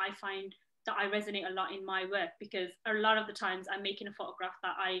something I find that I resonate a lot in my work, because a lot of the times I'm making a photograph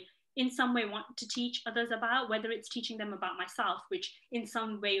that I in some way want to teach others about, whether it's teaching them about myself, which in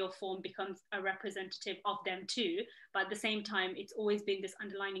some way or form becomes a representative of them too. But at the same time, it's always been this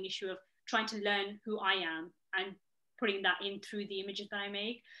underlining issue of trying to learn who I am and putting that in through the images that I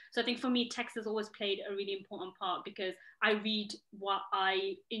make. So I think for me, text has always played a really important part, because I read what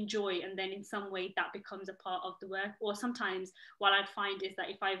I enjoy, and then in some way that becomes a part of the work. Or sometimes what I find is that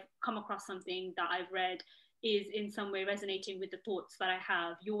if I've come across something that I've read is in some way resonating with the thoughts that I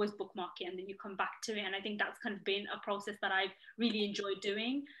have, you always bookmark it and then you come back to it. And I think that's kind of been a process that I've really enjoyed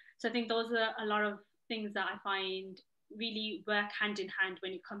doing. So I think those are a lot of things that I find really work hand in hand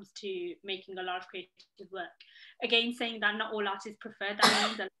when it comes to making a lot of creative work. Again, saying that not all artists prefer that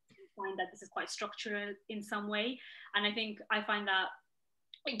means, and I find that this is quite structural in some way. And I think I find that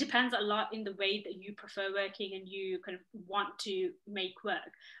it depends a lot in the way that you prefer working and you kind of want to make work.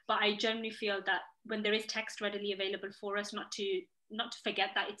 But I generally feel that when there is text readily available for us, not to forget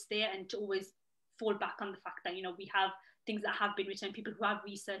that it's there, and to always fall back on the fact that, you know, we have things that have been written, people who have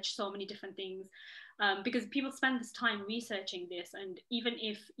researched so many different things, because people spend this time researching this. And even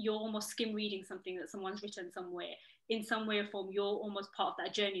if you're almost skim reading something that someone's written somewhere, in some way or form, you're almost part of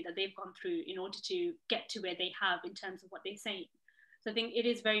that journey that they've gone through in order to get to where they have in terms of what they're saying. So I think it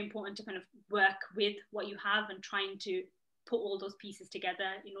is very important to kind of work with what you have and trying to put all those pieces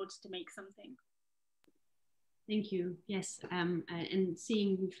together in order to make something. Thank you. Yes, and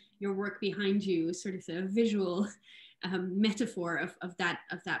seeing your work behind you is sort of a visual metaphor of that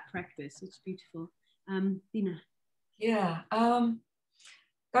practice. It's beautiful. Dina. Yeah.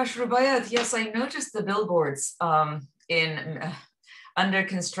 Gosh, Rubaiyat, yes, I noticed the billboards in under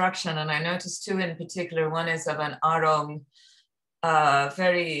construction, and I noticed two in particular. One is of an arong,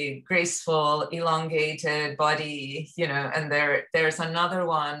 very graceful, elongated body, you know, and there's another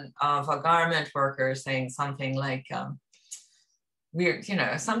one of a garment worker saying something like, weird, you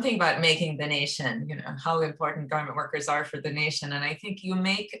know, something about making the nation, you know, how important garment workers are for the nation. And I think you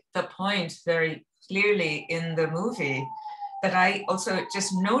make the point very clearly in the movie that I also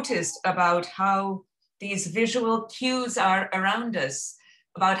just noticed about how these visual cues are around us,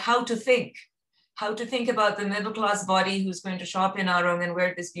 about how to think about the middle-class body who's going to shop in Arong and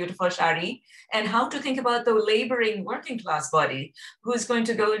wear this beautiful shari, and how to think about the laboring working-class body who's going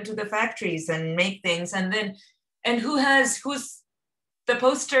to go into the factories and make things, and who's the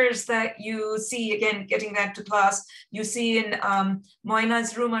posters that you see, again, getting back to class, you see in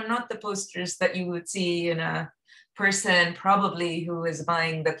Moina's room are not the posters that you would see in a person probably who is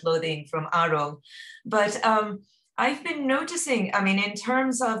buying the clothing from Arong. But I've been noticing, I mean, in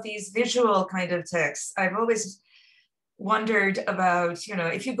terms of these visual kind of texts, I've always wondered about, you know,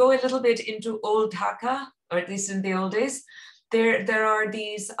 if you go a little bit into old Dhaka, or at least in the old days, there are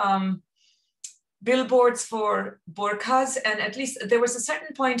these billboards for burqas, and at least there was a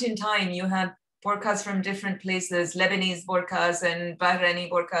certain point in time you had burqas from different places, Lebanese burqas and Bahraini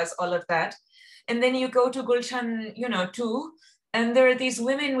burqas, all of that. And then you go to Gulshan, you know, too, and there are these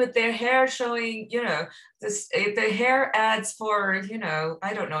women with their hair showing, you know, the hair ads for, you know,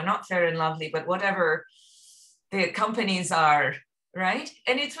 I don't know, not Fair and Lovely, but whatever the companies are, right?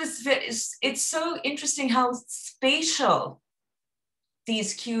 And it's so interesting how spatial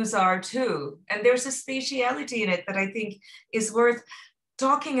these cues are too. And there's a spatiality in it that I think is worth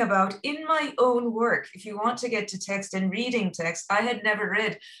talking about. In my own work, if you want to get to text and reading text, I had never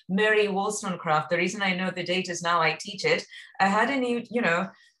read Mary Wollstonecraft. The reason I know the date is now I teach it. I had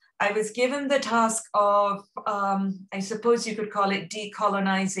I was given the task of, I suppose you could call it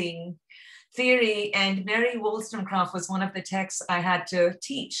decolonizing theory, and Mary Wollstonecraft was one of the texts I had to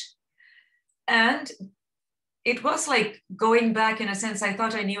teach. And it was like going back in a sense. I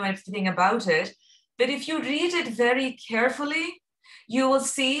thought I knew everything about it. But if you read it very carefully, you will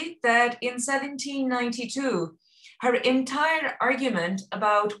see that in 1792, her entire argument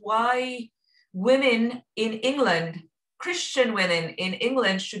about why women in England, Christian women in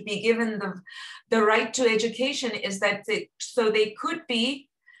England, should be given the right to education is that so they could be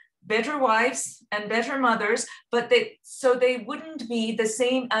better wives and better mothers, but so they wouldn't be the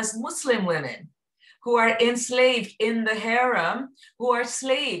same as Muslim women who are enslaved in the harem, who are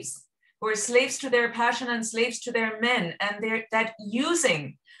slaves to their passion and slaves to their men. And they're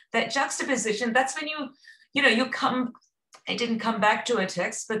using that juxtaposition. That's when you come, I didn't come back to a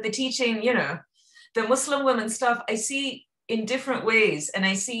text, but the teaching, the Muslim women stuff, I see in different ways. And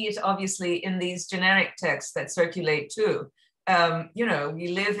I see it obviously in these generic texts that circulate too. We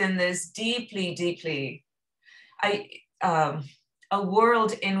live in this deeply, a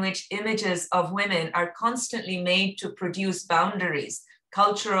world in which images of women are constantly made to produce boundaries,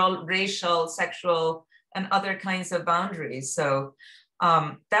 cultural, racial, sexual, and other kinds of boundaries. So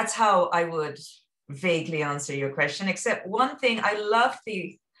that's how I would vaguely answer your question, except one thing. I love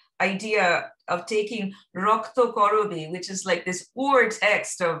the idea of taking Rokto Korobi, which is like this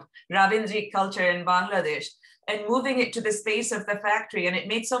ur-text of Ravindric culture in Bangladesh, and moving it to the space of the factory. And it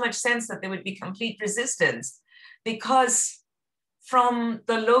made so much sense that there would be complete resistance, because from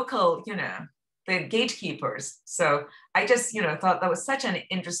the local, the gatekeepers. So I just, thought that was such an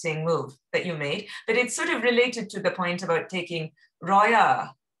interesting move that you made, but it's sort of related to the point about taking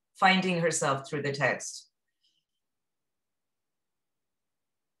Roya finding herself through the text.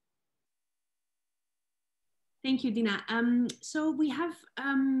 Thank you, Dina. So we have,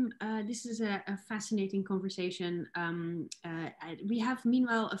 this is a fascinating conversation. We have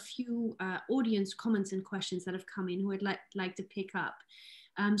meanwhile a few audience comments and questions that have come in who I'd like to pick up.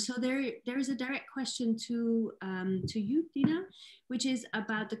 So there is a direct question to you, Dina, which is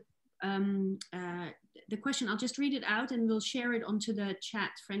about the question. I'll just read it out and we'll share it onto the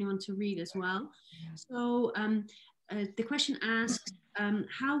chat for anyone to read as well. So the question asks,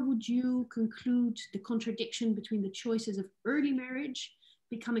 how would you conclude the contradiction between the choices of early marriage,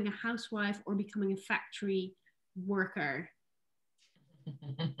 becoming a housewife, or becoming a factory worker?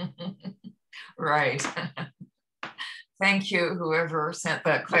 Right. Thank you, whoever sent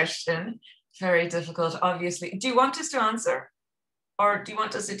that question. Very difficult, obviously. Do you want us to answer? Or do you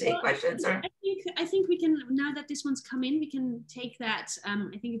want us to take questions? Or? I think we can, now that this one's come in, we can take that.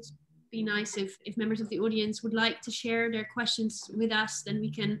 I think it's be nice if members of the audience would like to share their questions with us, then we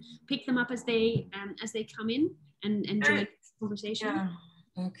can pick them up as they come in and join the conversation. Yeah.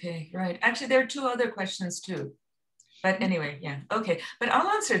 Okay, right. Actually, there are two other questions too. But anyway, yeah, okay. But I'll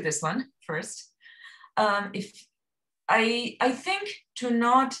answer this one first. If I think to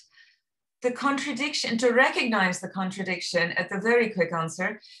recognize the contradiction at the very quick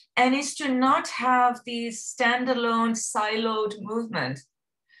answer, and is to not have these standalone siloed movement.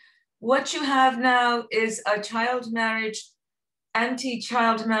 What you have now is a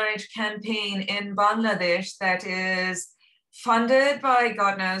anti-child marriage campaign in Bangladesh that is funded by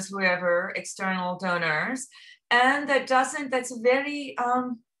God knows whoever, external donors, and that's very,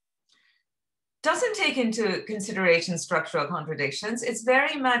 doesn't take into consideration structural contradictions. It's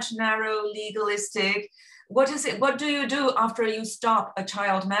very much narrow, legalistic. What is it? What do you do after you stop a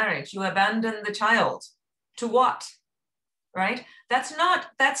child marriage? You abandon the child. To what? Right? These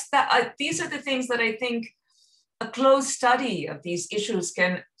are the things that I think a close study of these issues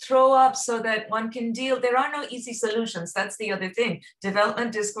can throw up so that one can deal. There are no easy solutions. That's the other thing.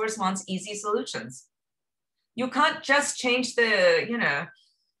 Development discourse wants easy solutions. You can't just change the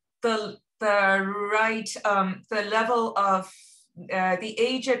level of the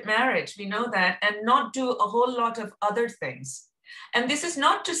age at marriage. We know that, and not do a whole lot of other things. And this is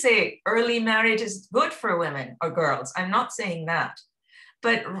not to say early marriage is good for women or girls. I'm not saying that.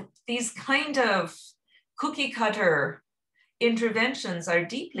 But these kind of cookie cutter interventions are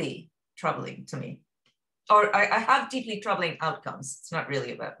deeply troubling to me. Or I have deeply troubling outcomes. It's not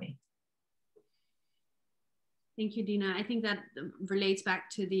really about me. Thank you, Dina. I think that relates back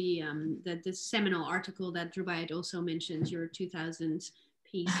to the seminal article that Rubaiyat also mentions, your 2000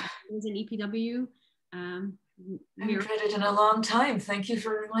 piece. It was an EPW. I haven't read it in a long time. Thank you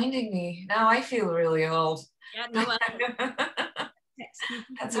for reminding me. Now I feel really old. Yeah, no,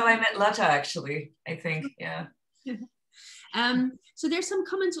 that's how I met Lotte, actually, I think, yeah. So there's some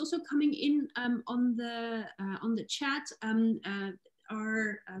comments also coming in on the chat.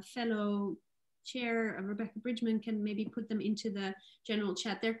 Our fellow Chair, Rebecca Bridgman, can maybe put them into the general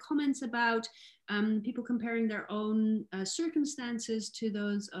chat. There are comments about people comparing their own circumstances to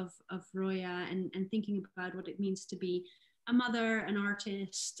those of Roya, and thinking about what it means to be a mother, an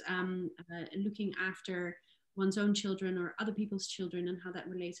artist, looking after one's own children or other people's children, and how that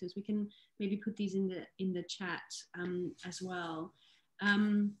relates. So we can maybe put these in the chat as well.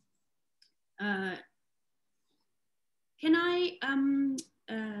 Can I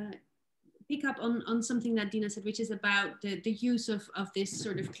pick up on something that Dina said, which is about the use of this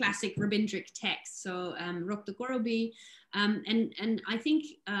sort of classic Rabindric text, so Rokta Gorobi, and I think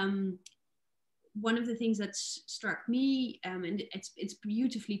one of the things that struck me, and it's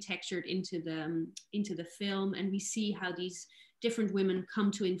beautifully textured into the film, and we see how these different women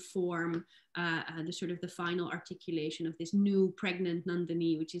come to inform the sort of the final articulation of this new pregnant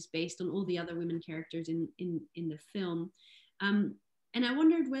Nandini, which is based on all the other women characters in the film. And I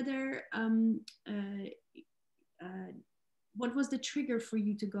wondered whether, what was the trigger for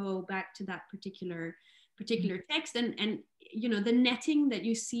you to go back to that particular text, and you know, the netting that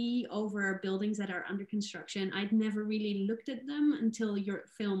you see over buildings that are under construction. I'd never really looked at them until your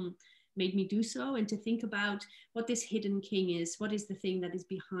film made me do so, and to think about what this hidden king is. What is the thing that is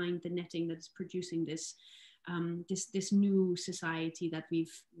behind the netting that is producing this this new society that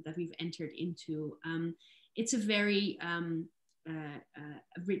we've entered into? It's a very a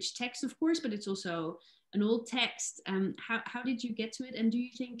rich text, of course, but it's also an old text. How did you get to it? And do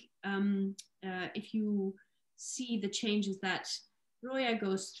you think if you see the changes that Roya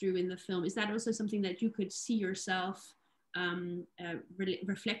goes through in the film, is that also something that you could see yourself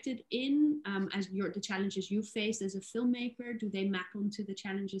reflected in as the challenges you faced as a filmmaker? Do they map onto the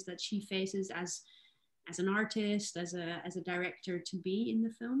challenges that she faces as an artist, as a director, to be in the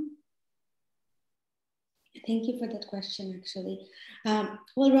film? Thank you for that question, actually.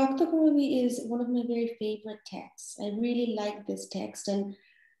 Well, Rokta Gorobi is one of my very favorite texts. I really like this text. And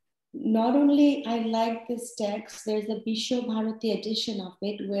not only I like this text, there's a Bisho Bharati edition of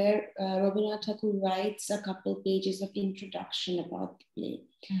it where Rabindranath Tagore writes a couple pages of introduction about the play,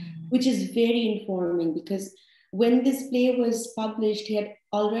 which is very informing, because when this play was published, he had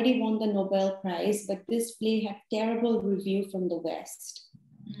already won the Nobel Prize, but this play had terrible review from the West.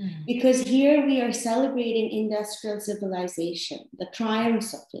 Because here we are celebrating industrial civilization, the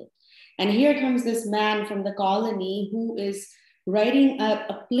triumphs of it. And here comes this man from the colony who is writing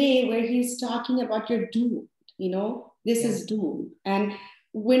a play where he's talking about you're doomed, you know, this is doomed. And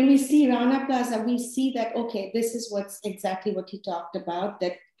when we see Rana Plaza, we see that, okay, this is what's exactly what he talked about,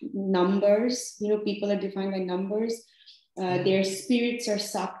 that numbers, you know, people are defined by numbers. Their spirits are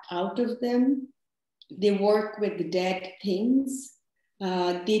sucked out of them. They work with dead things.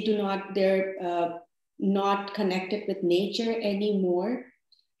 They're not connected with nature anymore.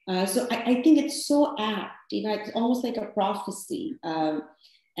 So I think it's so apt, you know, it's almost like a prophecy.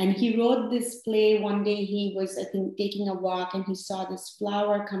 And he wrote this play one day. He was, I think, taking a walk and he saw this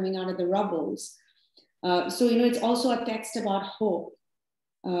flower coming out of the rubbles. So, you know, it's also a text about hope.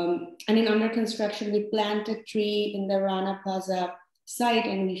 And in Under Construction, we plant a tree in the Rana Plaza site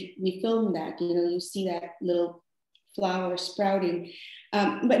and we filmed that, you know, you see that little flower sprouting.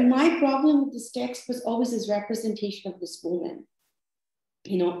 But my problem with this text was always this representation of this woman.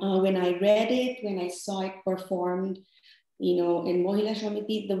 You know, when I read it, when I saw it performed, you know, in Mohila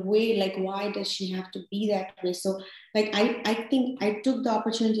Shamiti, the way, like, why does she have to be that way? So, like, I think I took the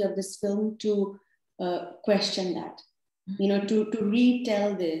opportunity of this film to question that, you know, to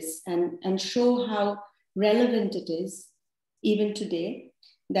retell this and show how relevant it is, even today,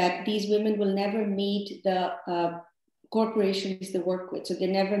 that these women will never meet the corporations they work with. So they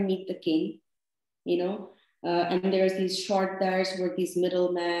never meet the king, you know. And there's these short dars where these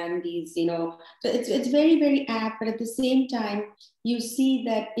middlemen, these, you know, so it's very, very apt, but at the same time, you see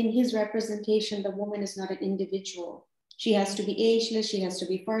that in his representation, the woman is not an individual. She has to be ageless, she has to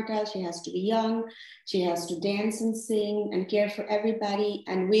be fertile, she has to be young, she has to dance and sing and care for everybody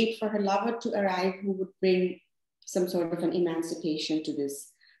and wait for her lover to arrive who would bring some sort of an emancipation to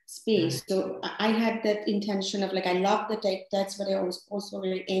this space. So I had that intention of, like, I love the text, but I was also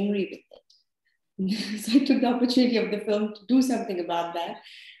very angry with it. So I took the opportunity of the film to do something about that.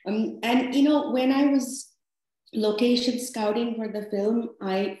 And, you know, when I was location scouting for the film,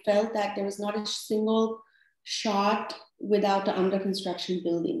 I felt that there was not a single shot without an under construction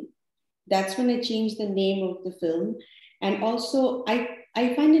building. That's when I changed the name of the film. And also, I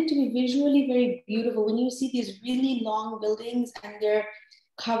find it to be visually very beautiful when you see these really long buildings and they're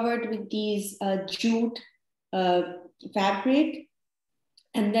covered with these jute fabric.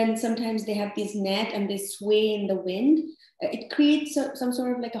 And then sometimes they have this net and they sway in the wind. it creates some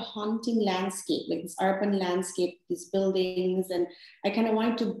sort of like a haunting landscape, like this urban landscape, these buildings. And I kind of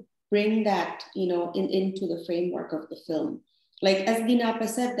wanted to bring that, you know, into the framework of the film. Like as Dinapa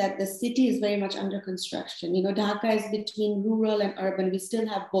said, that the city is very much under construction. You know, Dhaka is between rural and urban. We still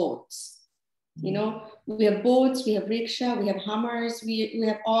have boats. You know, we have boats, we have rickshaw, we have Hummers, we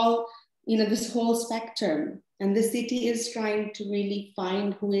have all, you know, this whole spectrum. And the city is trying to really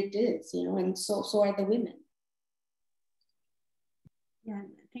find who it is, you know, and so are the women. Yeah,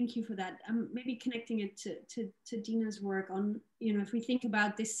 thank you for that. Maybe connecting it to Dina's work on, you know, if we think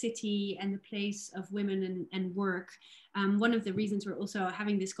about this city and the place of women and work, one of the reasons we're also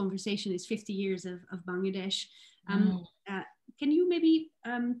having this conversation is 50 years of Bangladesh. Can you maybe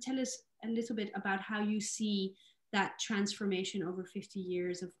tell us a little bit about how you see that transformation over 50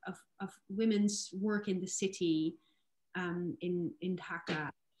 years of women's work in the city in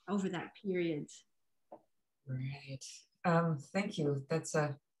Dhaka over that period? Right. Thank you. That's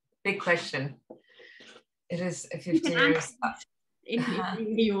a big question. It is 50 years.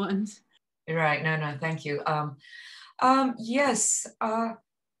 Anything you want. Right. No, thank you. Yes.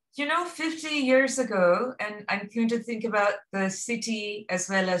 You know, 50 years ago, and I'm going to think about the city as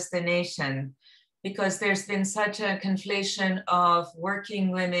well as the nation, because there's been such a conflation of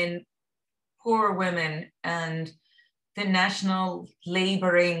working women, poor women, and the national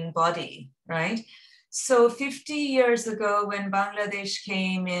laboring body, right? So 50 years ago, when Bangladesh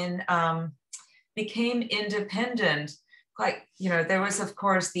came in, became independent, quite, you know, there was, of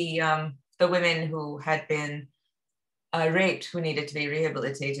course, the women who had been raped, who needed to be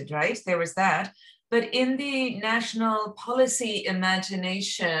rehabilitated, right? There was that. But in the national policy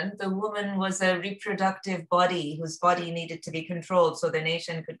imagination, the woman was a reproductive body whose body needed to be controlled so the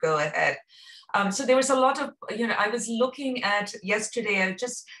nation could go ahead. So there was a lot of, you know, I was looking at yesterday, I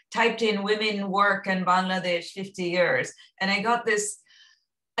just typed in women work in Bangladesh 50 years, and I got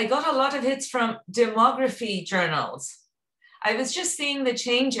a lot of hits from demography journals. I was just seeing the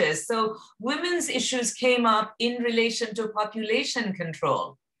changes. So women's issues came up in relation to population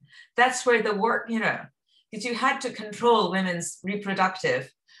control. That's where the work, you know, because you had to control women's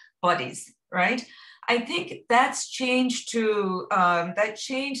reproductive bodies, right? I think that's changed to, that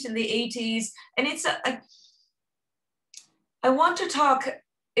changed in the 80s. And it's, I want to talk,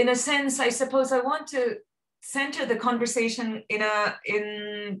 in a sense, I suppose I want to center the conversation in a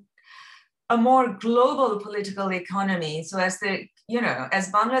more global political economy. So as the, you know,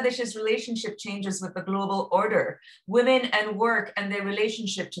 as Bangladesh's relationship changes with the global order, women and work and their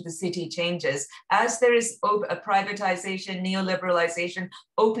relationship to the city changes. As there is a privatization, neoliberalization,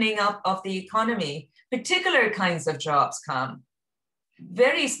 opening up of the economy, particular kinds of jobs come,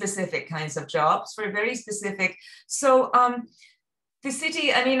 very specific kinds of jobs for very specific. So the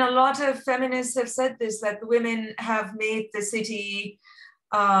city, I mean, a lot of feminists have said this, that women have made the city,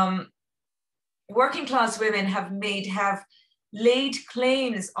 working class women have laid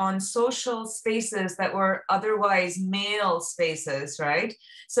claims on social spaces that were otherwise male spaces, right?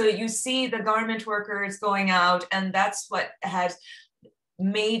 So you see the garment workers going out, and that's what has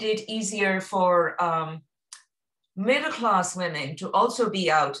made it easier for middle class women to also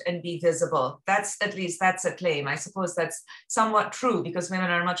be out and be visible. That's, at least that's a claim. I suppose that's somewhat true because women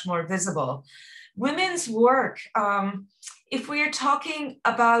are much more visible. Women's work, if we are talking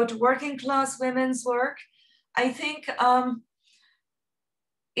about working class women's work, I think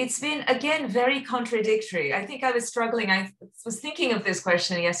it's been, again, very contradictory. I think I was struggling. I was thinking of this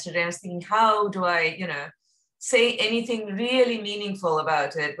question yesterday. I was thinking, how do I, you know, say anything really meaningful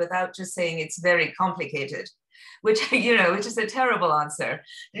about it without just saying it's very complicated, which, you know, which is a terrible answer,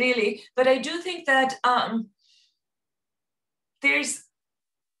 really. But I do think that there's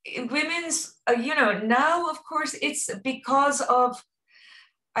women's, you know, now, of course, it's because of,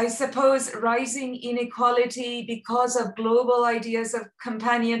 I suppose, rising inequality, because of global ideas of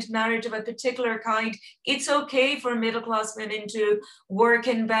companioned marriage of a particular kind. It's okay for middle-class women to work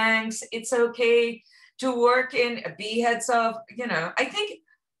in banks. It's okay to work in, be heads of, you know, I think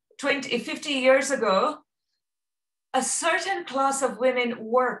 50 years ago, a certain class of women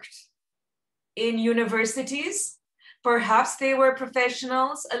worked in universities. Perhaps they were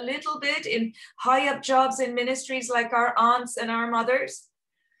professionals a little bit in high up jobs in ministries like our aunts and our mothers,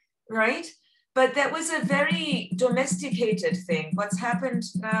 right? But that was a very domesticated thing. What's happened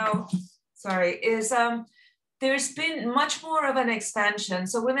now, sorry, is there's been much more of an expansion.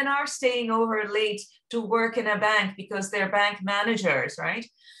 So women are staying over late to work in a bank because they're bank managers, right?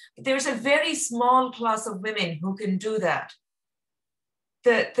 But there's a very small class of women who can do that.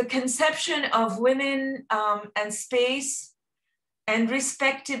 The conception of women and space and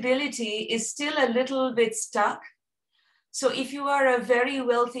respectability is still a little bit stuck. So if you are a very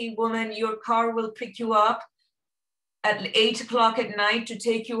wealthy woman, your car will pick you up at 8 o'clock at night to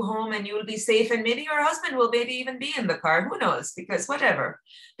take you home, and you will be safe. And maybe your husband will maybe even be in the car, who knows, because whatever.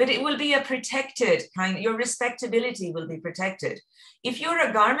 But it will be a protected kind, your respectability will be protected. If you're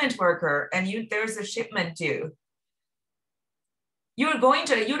a garment worker and there's a shipment due, you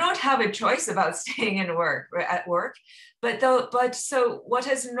don't have a choice about staying at work. But so what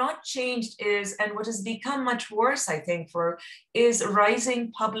has not changed is, and what has become much worse, I think, is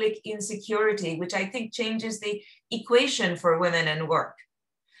rising public insecurity, which I think changes the equation for women in work.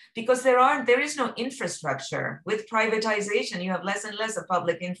 Because there is no infrastructure. With privatization, you have less and less of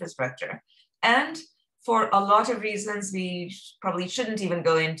public infrastructure. And for a lot of reasons we probably shouldn't even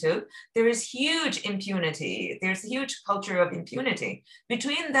go into, there is huge impunity. There's a huge culture of impunity.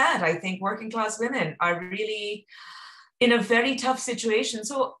 Between that, I think working class women are really in a very tough situation.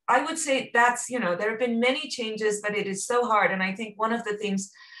 So I would say that's, there have been many changes, but it is so hard. And I think one of the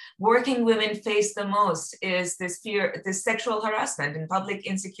things working women face the most is this fear, this sexual harassment and public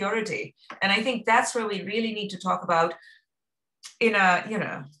insecurity. And I think that's where we really need to talk about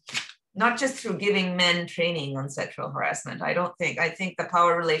not just through giving men training on sexual harassment. I think the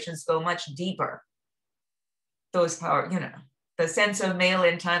power relations go much deeper. Those power, the sense of male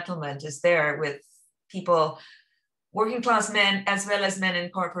entitlement is there with people, working class men, as well as men in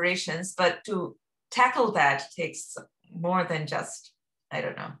corporations. But to tackle that takes more than just,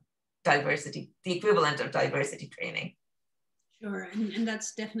 diversity, the equivalent of diversity training. Sure, and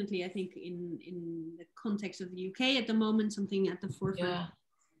that's definitely, I think, in the context of the UK at the moment, something at the forefront. Yeah.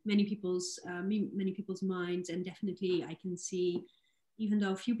 Many people's minds, and definitely I can see, even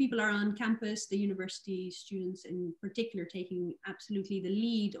though few people are on campus, the university students in particular taking absolutely the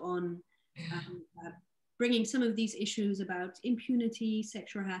lead on bringing some of these issues about impunity,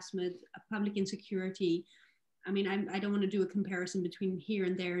 sexual harassment, public insecurity. I mean, I don't want to do a comparison between here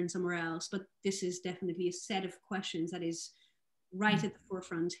and there and somewhere else, but this is definitely a set of questions that is right at the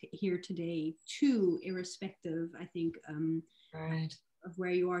forefront here today, too, irrespective, I think, right. of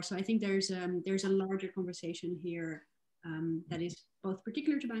where you are. So I think there's a larger conversation here that is both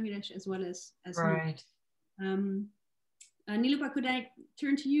particular to Bangladesh as well as right. Nilupa, could I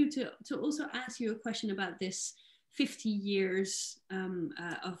turn to you to also ask you a question about this 50 years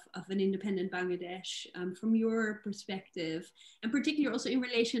of an independent Bangladesh from your perspective, and particularly also in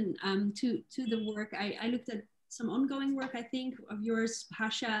relation to the work. I looked at some ongoing work, I think, of yours,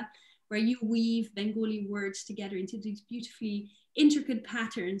 Bhasha, where you weave Bengali words together into these beautifully intricate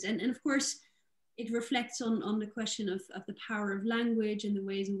patterns. And of course, it reflects on the question of the power of language and the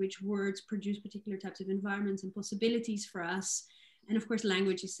ways in which words produce particular types of environments and possibilities for us. And of course,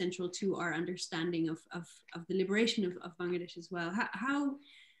 language is central to our understanding of the liberation of Bangladesh as well. How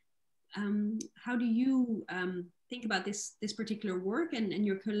do you think about this particular work and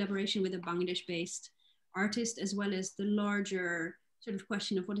your collaboration with a Bangladesh-based artist, as well as the larger sort of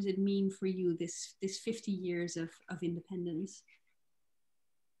question of what does it mean for you, this 50 years of independence?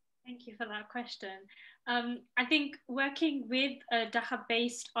 Thank you for that question. I think working with a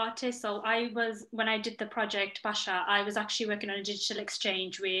Dhaka-based artist, so when I did the project Bhasha, I was actually working on a digital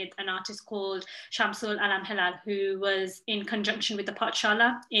exchange with an artist called Shamsul Alam Hilal, who was in conjunction with the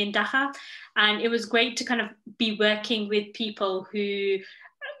Pathshala in Dhaka. And it was great to kind of be working with people who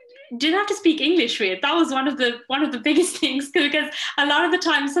didn't have to speak English with. That was one of the biggest things, because a lot of the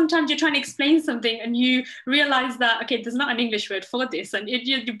time, sometimes you're trying to explain something and you realize that, okay, there's not an English word for this, and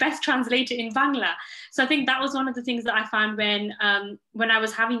you best translate it in Bangla. So I think that was one of the things that I found when I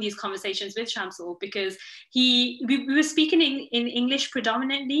was having these conversations with Shamsul, because we were speaking in English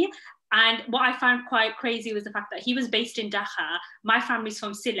predominantly. And what I found quite crazy was the fact that he was based in Dhaka. My family's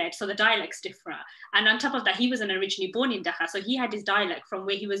from Sylhet, so the dialect's different. And on top of that, he wasn't originally born in Dhaka, so he had his dialect from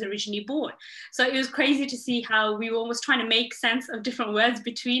where he was originally born. So it was crazy to see how we were almost trying to make sense of different words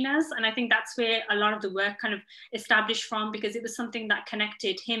between us. And I think that's where a lot of the work kind of established from, because it was something that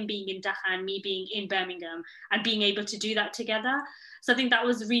connected him being in Dhaka and me being in Birmingham and being able to do that together. So I think that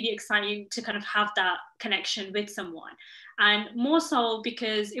was really exciting to kind of have that connection with someone. And more so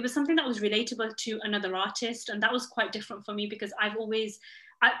because it was something that was relatable to another artist. And that was quite different for me, because I've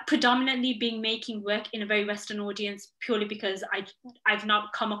predominantly been making work in a very Western audience, purely because I've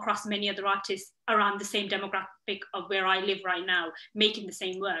not come across many other artists around the same demographic of where I live right now, making the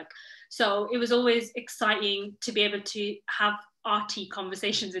same work. So it was always exciting to be able to have arty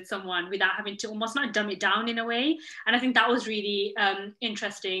conversations with someone without having to almost not dumb it down in a way. And I think that was really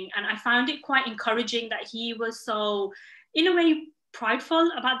interesting. And I found it quite encouraging that he was so, in a way, prideful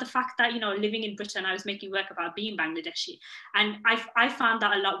about the fact that, you know, living in Britain, I was making work about being Bangladeshi. And I found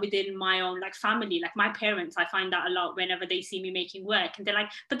that a lot within my own like family, like my parents, I find that a lot whenever they see me making work, and they're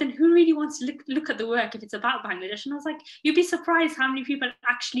like, but then who really wants to look at the work if it's about Bangladesh? And I was like, you'd be surprised how many people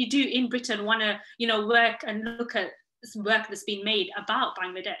actually do in Britain want to, you know, work and look at work that's been made about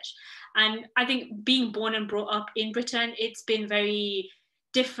Bangladesh. And I think being born and brought up in Britain, it's been very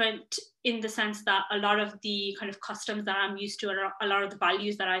different in the sense that a lot of the kind of customs that I'm used to, a lot of the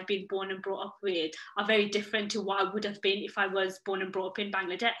values that I've been born and brought up with are very different to what I would have been if I was born and brought up in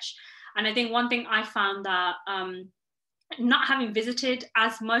Bangladesh. And I think one thing I found that not having visited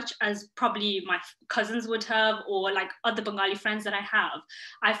as much as probably my cousins would have, or like other Bengali friends that I have,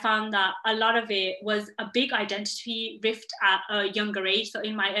 I found that a lot of it was a big identity rift at a younger age. So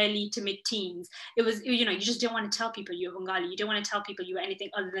in my early to mid teens, it was, you know, you just didn't want to tell people you were Bengali. You didn't want to tell people you were anything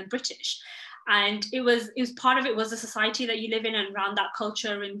other than British. And it was part of it was the society that you live in and around that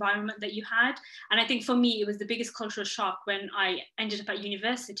culture environment that you had. And I think for me, it was the biggest cultural shock when I ended up at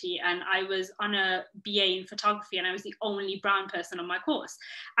university and I was on a BA in photography and I was the only brown person on my course.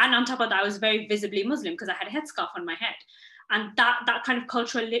 And on top of that, I was very visibly Muslim because I had a headscarf on my head. And that kind of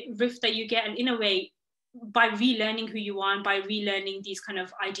cultural rift that you get, and in a way, by relearning who you are and by relearning these kind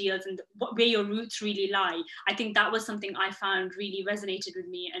of ideals and where your roots really lie, I think that was something I found really resonated with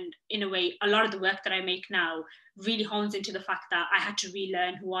me. And in a way, a lot of the work that I make now really hones into the fact that I had to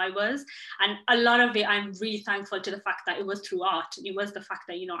relearn who I was. And a lot of it, I'm really thankful to the fact that it was through art. It was the fact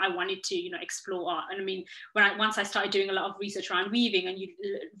that, you know, I wanted to, you know, explore art. And I mean, once I started doing a lot of research around weaving, and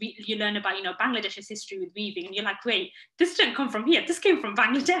you learn about, you know, Bangladesh's history with weaving, and you're like, wait, this didn't come from here. This came from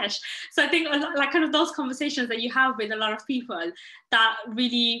Bangladesh. So I think like kind of those conversations that you have with a lot of people that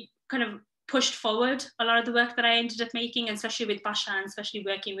really kind of pushed forward a lot of the work that I ended up making, and especially with Basha and especially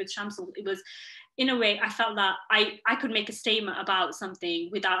working with Shamsul. It was, in a way, I felt that I could make a statement about something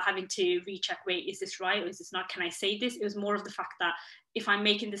without having to recheck, wait, is this right or is this not? Can I say this? It was more of the fact that if I'm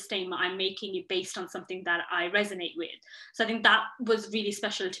making the statement, I'm making it based on something that I resonate with. So I think that was really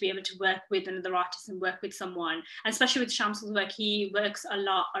special to be able to work with another artist and work with someone, and especially with Shamsul's work, he works a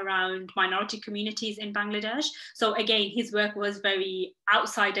lot around minority communities in Bangladesh. So again, his work was very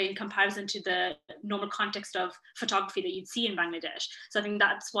outsider in comparison to the normal context of photography that you'd see in Bangladesh. So I think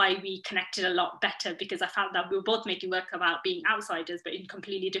that's why we connected a lot better, because I felt that we were both making work about being outsiders, but in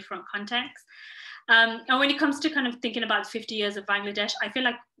completely different contexts. And when it comes to kind of thinking about 50 years of Bangladesh, I feel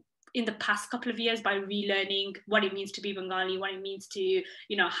like in the past couple of years, by relearning what it means to be Bengali, what it means to,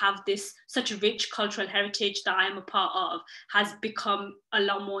 you know, have this such a rich cultural heritage that I am a part of, has become a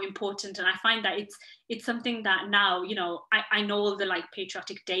lot more important. And I find that it's something that now, you know, I know all the like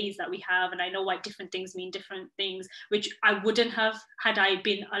patriotic days that we have, and I know why different things mean different things, which I wouldn't have had I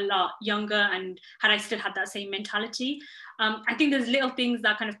been a lot younger and had I still had that same mentality. I think there's little things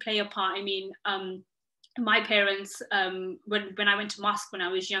that kind of play a part. I mean, my parents, when I went to mosque when I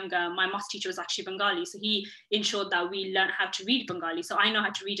was younger, my mosque teacher was actually Bengali. So he ensured that we learned how to read Bengali. So I know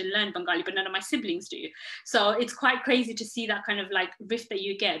how to read and learn Bengali, but none of my siblings do. So it's quite crazy to see that kind of like rift that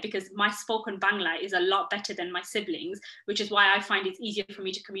you get, because my spoken Bangla is a lot better than my siblings, which is why I find it's easier for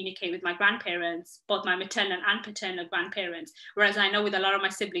me to communicate with my grandparents, both my maternal and paternal grandparents. Whereas I know with a lot of my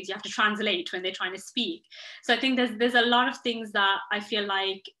siblings, you have to translate when they're trying to speak. So I think there's a lot of things that I feel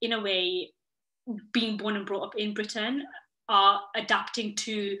like, in a way, being born and brought up in Britain are adapting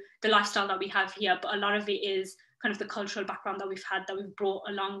to the lifestyle that we have here, but a lot of it is kind of the cultural background that we've had, that we've brought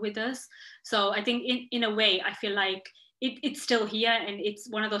along with us. So I think in a way, I feel like it's still here, and it's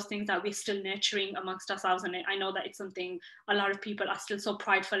one of those things that we're still nurturing amongst ourselves. And I know that it's something a lot of people are still so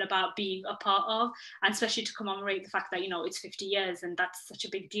prideful about being a part of, and especially to commemorate the fact that, you know, it's 50 years and that's such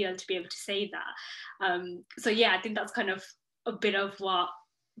a big deal to be able to say that. So yeah, I think that's kind of a bit of what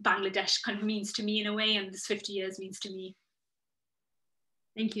Bangladesh kind of means to me in a way, and this 50 years means to me.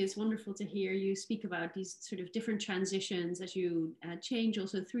 Thank you. It's wonderful to hear you speak about these sort of different transitions as you change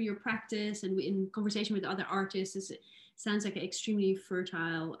also through your practice and in conversation with other artists. It sounds like an extremely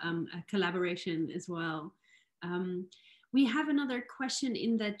fertile collaboration as well. We have another question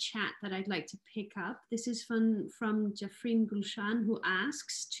in the chat that I'd like to pick up. This is from Jafrin Gulshan, who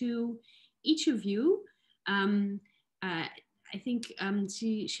asks to each of you, I think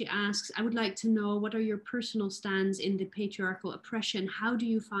she asks, I would like to know, what are your personal stands in the patriarchal oppression? How do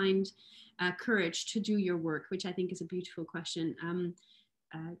you find courage to do your work? Which I think is a beautiful question.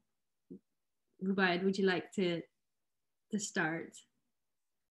 Rubaiyat, would you like to start?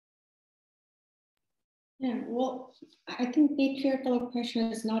 Yeah, well, I think patriarchal oppression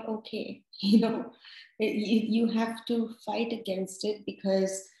is not okay. You know, you have to fight against it,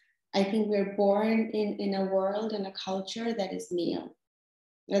 because I think we're born in a world and a culture that is male.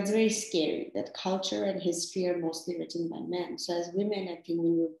 That's very scary, that culture and history are mostly written by men. So as women, I think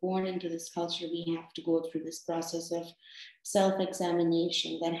when we're born into this culture, we have to go through this process of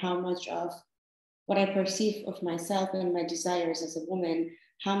self-examination, that how much of what I perceive of myself and my desires as a woman,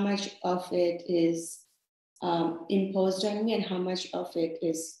 how much of it is imposed on me and how much of it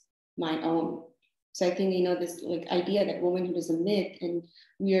is my own. So I think, this like idea that womanhood is a myth, and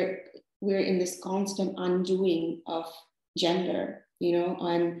we're in this constant undoing of gender,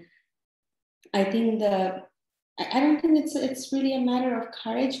 and I think I don't think it's really a matter of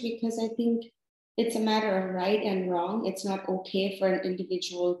courage, because I think it's a matter of right and wrong. It's not okay for an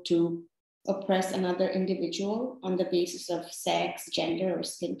individual to oppress another individual on the basis of sex, gender, or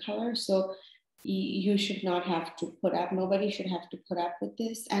skin color. So you should not have to nobody should have to put up with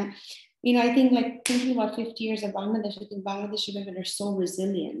this. And I think, like, thinking about 50 years of Bangladesh, I think Bangladeshi women are so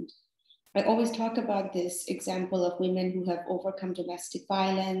resilient. I always talk about this example of women who have overcome domestic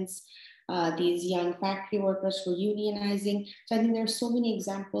violence, these young factory workers who are unionizing. So I think there are so many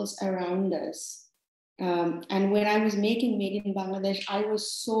examples around us. And when I was making Made in Bangladesh, I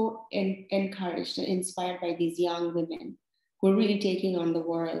was so encouraged and inspired by these young women who are really taking on the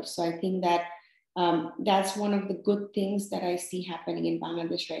world. So I think that that's one of the good things that I see happening in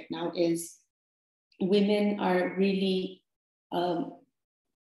Bangladesh right now, is women are really,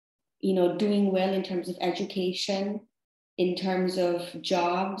 doing well in terms of education, in terms of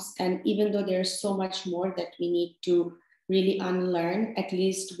jobs. And even though there's so much more that we need to really unlearn, at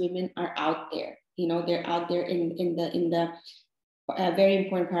least women are out there. They're out there in the very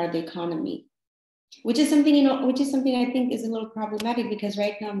important part of the economy. Which is something I think is a little problematic, because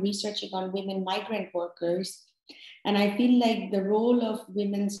right now I'm researching on women migrant workers, and I feel like the role of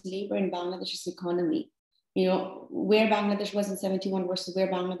women's labor in Bangladesh's economy, where Bangladesh was in 71 versus where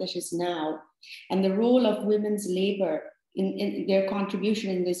Bangladesh is now, and the role of women's labor in their contribution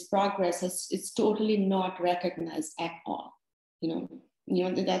in this progress is totally not recognized at all.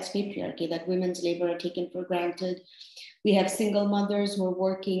 That's patriarchy, that women's labor are taken for granted. We have single mothers who are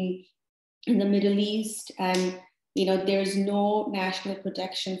working in the Middle East, and there's no national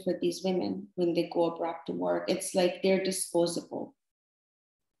protection for these women when they go abroad to work. It's like they're disposable.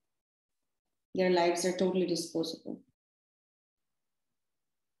 Their lives are totally disposable.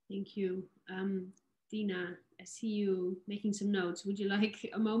 Thank you. Dina, I see you making some notes. Would you like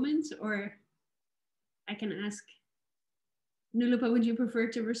a moment, or I can ask? Nulupa, would you prefer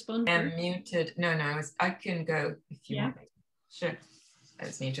to respond? I'm muted. No, I can go if you want me. Sure, I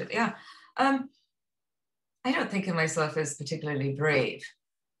was muted. Yeah. I don't think of myself as particularly brave,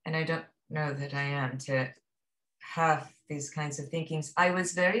 and I don't know that I am to have these kinds of thinkings. I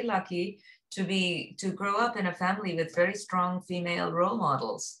was very lucky to grow up in a family with very strong female role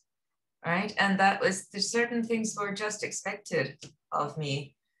models, right? And there's certain things were just expected of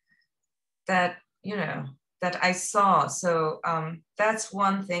me that, that I saw. So that's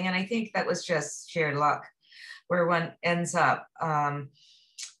one thing. And I think that was just sheer luck where one ends up.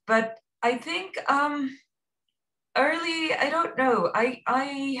 But I think early, I don't know.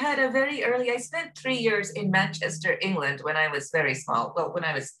 I had a very early, I spent 3 years in Manchester, England when I was very small. Well, when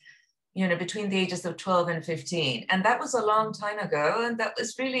I was, between the ages of 12 and 15. And that was a long time ago. And that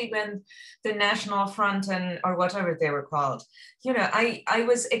was really when the National Front or whatever they were called, I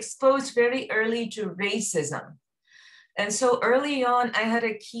was exposed very early to racism. And so early on, I had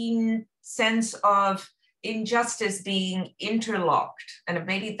a keen sense of injustice being interlocked. And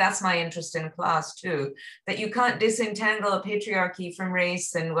maybe that's my interest in class too, that you can't disentangle a patriarchy from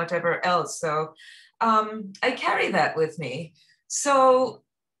race and whatever else. So I carry that with me. So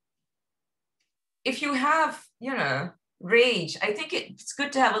if you have, rage, I think it's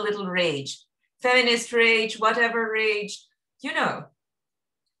good to have a little rage, feminist rage, whatever rage,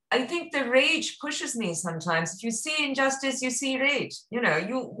 I think the rage pushes me sometimes. If you see injustice, you see rage.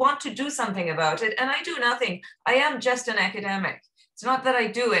 You want to do something about it. And I do nothing. I am just an academic. It's not that I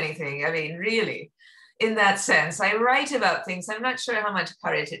do anything. I mean, really, in that sense, I write about things. I'm not sure how much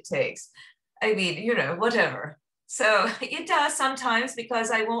courage it takes. I mean, whatever. So it does sometimes,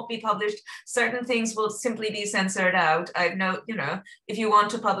 because I won't be published. Certain things will simply be censored out. I know, if you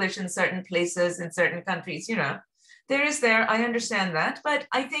want to publish in certain places, in certain countries, I understand that. But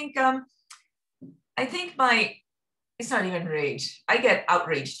I think it's not even rage. I get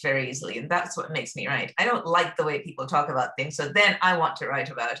outraged very easily, and that's what makes me write. I don't like the way people talk about things, so then I want to write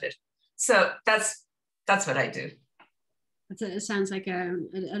about it. So that's what I do. It sounds like a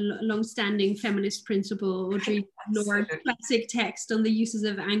long-standing feminist principle, Audre Lorde classic text on the uses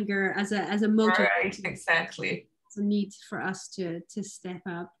of anger as a motivator. Right, exactly. It's a need for us to step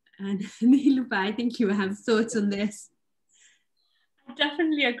up. And Nilufa, I think you have thoughts on this. I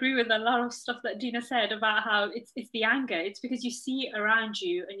definitely agree with a lot of stuff that Dina said about how it's the anger. It's because you see it around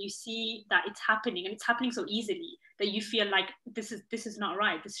you and you see that it's happening, and it's happening so easily that you feel like this is not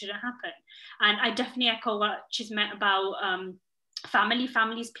right, this shouldn't happen. And I definitely echo what she's meant about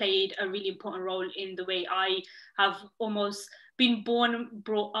families played a really important role in the way I have almost been born and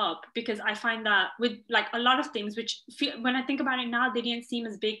brought up, because I find that with like a lot of things which when I think about it now, they didn't seem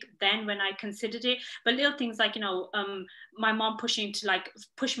as big then when I considered it, but little things like, you know, my mom push me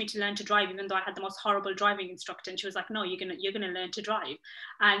to learn to drive, even though I had the most horrible driving instructor, and she was like, no, you're gonna learn to drive.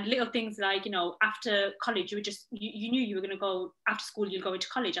 And little things like, you know, after college you knew you were gonna go after school, you'll go into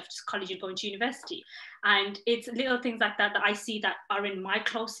college, after college you'll go into university. And it's little things like that that I see that are in my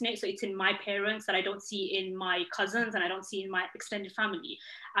close knit, so it's in my parents that I don't see in my cousins and I don't see in my extended family.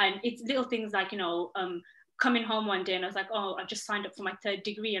 And it's little things like, you know, coming home one day and I was like, oh, I've just signed up for my 3rd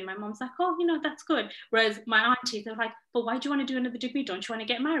degree, and my mom's like, oh, you know, that's good. Whereas my aunties, they're like, but why do you want to do another degree? Don't you want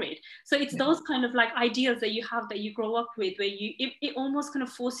to get married? So it's those kind of like ideas that you have, that you grow up with, where it almost kind of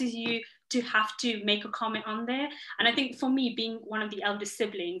forces you to have to make a comment on there. And I think for me, being one of the eldest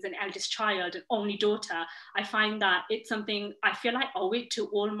siblings and eldest child and only daughter, I find that it's something I feel like I owe it to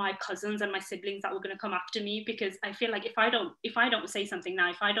all my cousins and my siblings that were going to come after me, because I feel like if I don't say something now,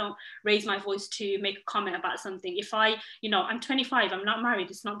 if I don't raise my voice to make a comment about something, if I, you know, I'm 25, I'm not married,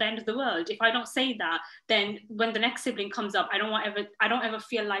 it's not the end of the world. If I don't say that, then when the next sibling comes up, I don't ever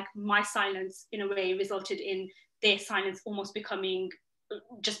feel like my silence in a way resulted in their silence almost becoming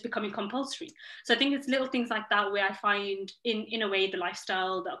compulsory. So I think it's little things like that where I find in a way the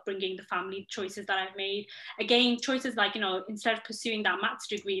lifestyle, the upbringing, the family choices that I've made. Again, choices like, you know, instead of pursuing that maths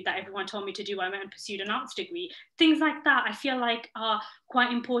degree that everyone told me to do, I went and pursued an arts degree. Things like that I feel like are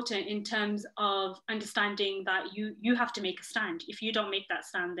quite important in terms of understanding that you have to make a stand. If you don't make that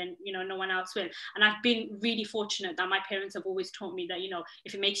stand, then, you know, no one else will. And I've been really fortunate that my parents have always taught me that, you know,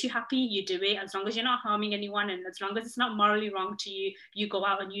 if it makes you happy, you do it, as long as you're not harming anyone and as long as it's not morally wrong to you, you go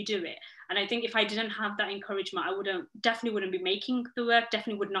out and you do it. And I think if I didn't have that encouragement, I definitely wouldn't be making the work,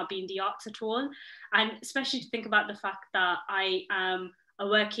 definitely would not be in the arts at all. And especially to think about the fact that I am a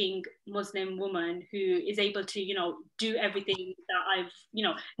working Muslim woman who is able to, you know, do everything that I've, you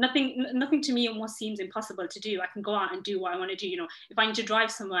know, nothing to me almost seems impossible to do. I can go out and do what I want to do. You know, if I need to drive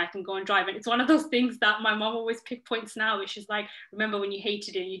somewhere, I can go and drive. And it's one of those things that my mom always pinpoints now, which is like, remember when you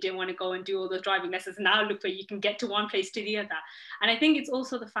hated it and you didn't want to go and do all those driving lessons? Now look where you can get to one place to the other. And I think it's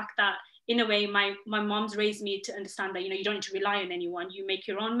also the fact that in a way, my mom's raised me to understand that, you know, you don't need to rely on anyone. You make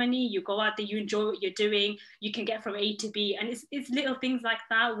your own money, you go out there, you enjoy what you're doing, you can get from A to B. And it's little things like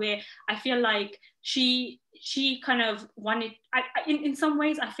that where I feel like she kind of wanted, in some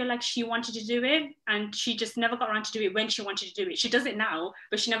ways, I feel like she wanted to do it and she just never got around to do it when she wanted to do it. She does it now,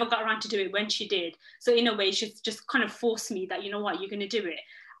 but she never got around to do it when she did. So in a way, she's just kind of forced me that, you know what, you're going to do it.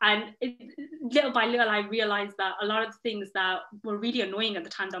 And little by little, I realized that a lot of the things that were really annoying at the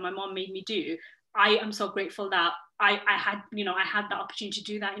time that my mom made me do, I am so grateful that I had the opportunity to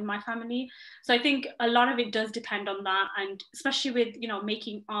do that in my family. So I think a lot of it does depend on that. And especially with, you know,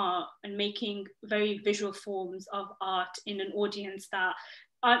 making art and making very visual forms of art in an audience that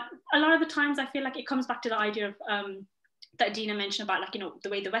a lot of the times I feel like it comes back to the idea of, that Dina mentioned about, like, you know, the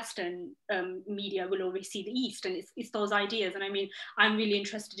way the Western media will always see the East, and it's those ideas. And I mean, I'm really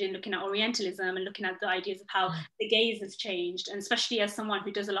interested in looking at Orientalism and looking at the ideas of how the gaze has changed, and especially as someone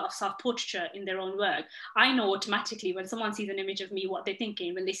who does a lot of self-portraiture in their own work, I know automatically when someone sees an image of me what they're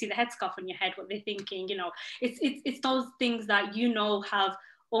thinking. When they see the headscarf on your head, what they're thinking. You know, it's those things that, you know, have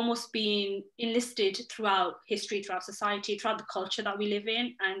almost been enlisted throughout history, throughout society, throughout the culture that we live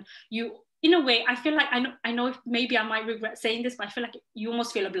in. And you, in a way, I feel like, I know maybe I might regret saying this, but I feel like you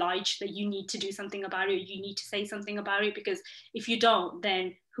almost feel obliged that you need to do something about it, you need to say something about it, because if you don't,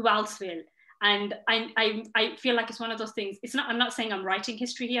 then who else will? And I feel like it's one of those things. It's not, I'm not saying I'm writing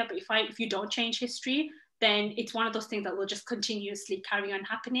history here, but if you don't change history, then it's one of those things that will just continuously carry on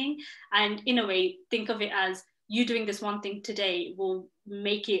happening. And in a way, think of it as, you doing this one thing today will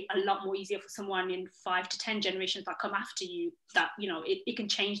make it a lot more easier for someone in 5 to 10 generations that come after you, that, you know, it can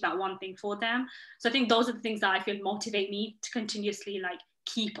change that one thing for them. So I think those are the things that I feel motivate me to continuously, like,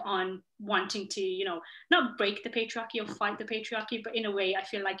 keep on wanting to, you know, not break the patriarchy or fight the patriarchy, but in a way I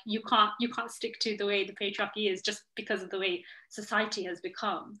feel like you can't stick to the way the patriarchy is just because of the way society has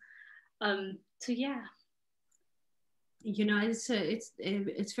become. So yeah. You know, it's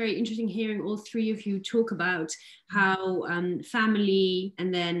very interesting hearing all three of you talk about how family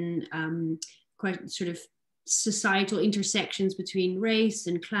and then quite sort of societal intersections between race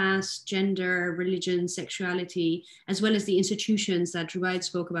and class, gender, religion, sexuality, as well as the institutions that Rubaiyat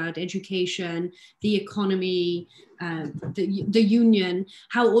spoke about, education, the economy, the union,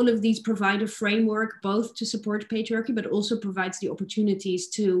 how all of these provide a framework both to support patriarchy, but also provides the opportunities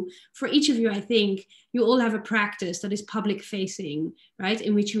to, for each of you, I think, you all have a practice that is public facing, right?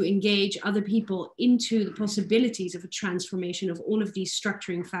 In which you engage other people into the possibilities of a transformation of all of these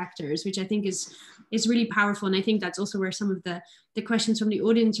structuring factors, which I think is really powerful. And I think that's also where some of the questions from the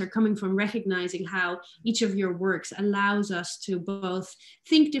audience are coming from, recognizing how each of your works allows us to both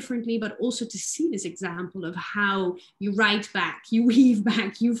think differently, but also to see this example of how you write back, you weave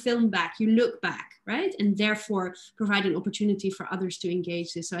back, you film back, you look back, right? And therefore provide an opportunity for others to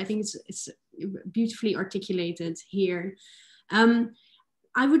engage this. So I think it's beautifully articulated here.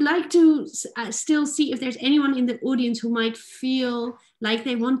 I would like to still see if there's anyone in the audience who might feel like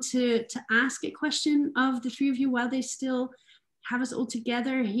they want to ask a question of the three of you while they still have us all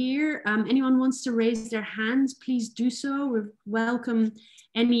together here. Anyone wants to raise their hands, please do so. We welcome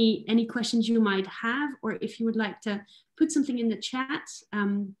any questions you might have, or if you would like to put something in the chat,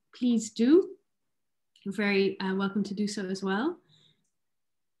 please do. You're very welcome to do so as well.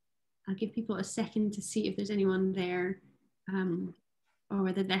 I'll give people a second to see if there's anyone there, or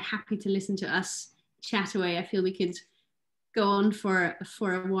whether they're happy to listen to us chat away. I feel we could go on for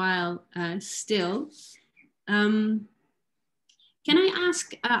a while still. Can I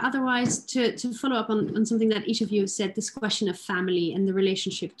ask otherwise to follow up on something that each of you has said, this question of family and the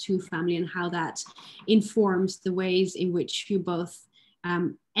relationship to family and how that informs the ways in which you both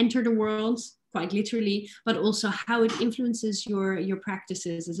enter the world, quite literally, but also how it influences your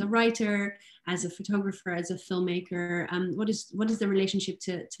practices as a writer, as a photographer, as a filmmaker. What is the relationship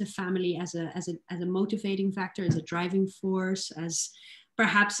to family as a motivating factor, as a driving force, as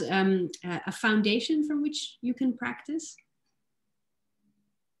perhaps a foundation from which you can practice?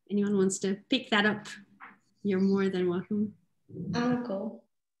 Anyone wants to pick that up? You're more than welcome. Uncle.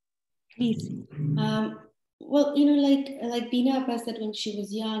 Please. Well, you know, like Bina Abba said, when she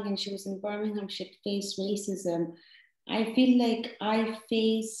was young and she was in Birmingham, she faced racism. I feel like I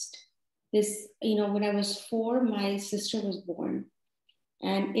faced this, you know, when I was 4, my sister was born.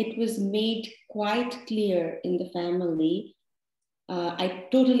 And it was made quite clear in the family. I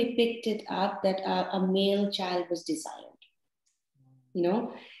totally picked it up that a male child was desired, you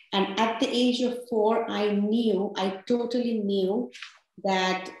know. And at the age of 4, I totally knew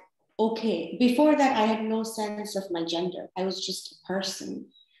that, okay, before that, I had no sense of my gender. I was just a person.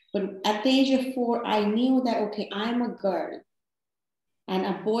 But at the age of 4, I knew that, okay, I'm a girl and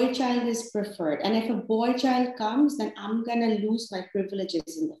a boy child is preferred. And if a boy child comes, then I'm going to lose my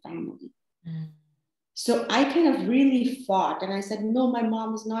privileges in the family. Mm. So I kind of really fought. And I said, no, my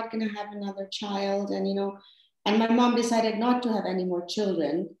mom is not going to have another child. And, you know, and my mom decided not to have any more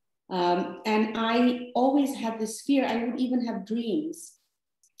children. And I always had this fear. I would even have dreams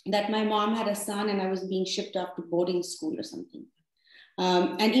that my mom had a son and I was being shipped off to boarding school or something.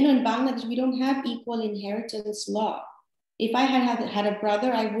 And, you know, in Bangladesh, we don't have equal inheritance law. If I had a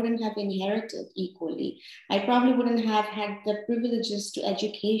brother, I wouldn't have inherited equally. I probably wouldn't have had the privileges to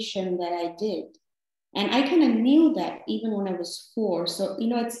education that I did. And I kind of knew that even when I was 4. So, you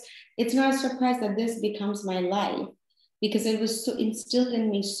know, it's not a surprise that this becomes my life, because it was so instilled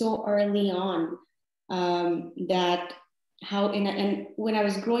in me so early on that and when I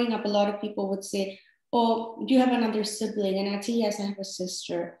was growing up, a lot of people would say, oh, do you have another sibling? And I'd say, yes, I have a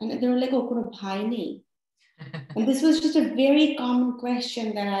sister. And they were like, oh, kono bhai nei. And this was just a very common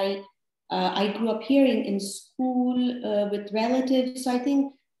question that I grew up hearing in school with relatives. So I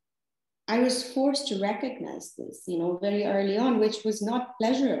think I was forced to recognize this, you know, very early on, which was not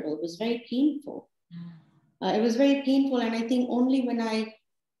pleasurable. It was very painful. It was very painful. And I think only when I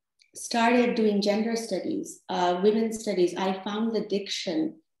started doing gender studies, women's studies, I found the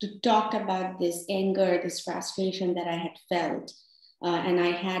diction to talk about this anger, this frustration that I had felt. And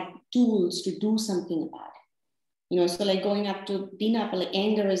I had tools to do something about it. You know, so like going up to Bina, like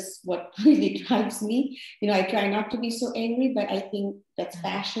anger is what really drives me. You know, I try not to be so angry, but I think that's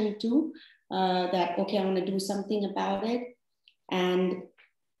passion too, that, okay, I want to do something about it. And,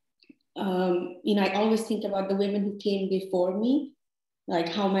 you know, I always think about the women who came before me, like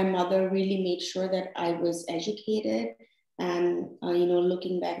how my mother really made sure that I was educated. And, you know,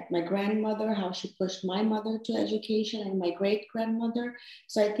 looking back at my grandmother, how she pushed my mother to education and my great grandmother.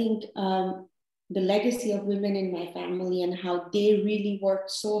 So I think the legacy of women in my family and how they really worked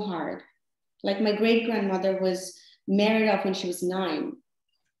so hard. Like my great grandmother was married off when she was 9.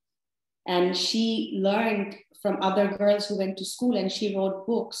 And she learned from other girls who went to school, and she wrote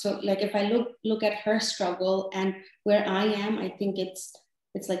books. So like if I look at her struggle and where I am, I think it's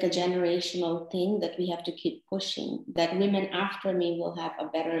like a generational thing that we have to keep pushing, that women after me will have a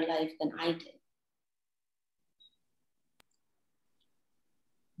better life than I did.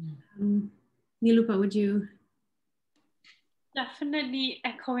 Nilupa, would you? Definitely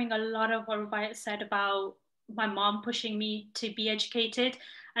echoing a lot of what Rubaiyat said about my mom pushing me to be educated.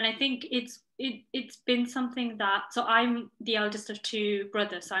 And I think it's been something that, so I'm the eldest of two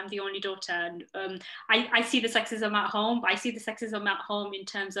brothers, so I'm the only daughter, and I see the sexism at home, but I see the sexism at home in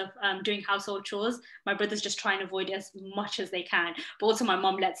terms of doing household chores. My brothers just try and avoid it as much as they can, but also my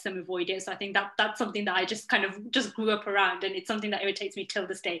mom lets them avoid it. So I think that's something that I just kind of just grew up around, and it's something that irritates me till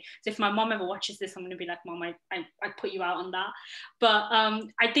this day. So if my mom ever watches this, I'm going to be like, Mom, I put you out on that. But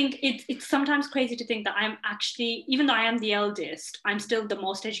I think it's sometimes crazy to think that I'm actually, even though I am the eldest, I'm still the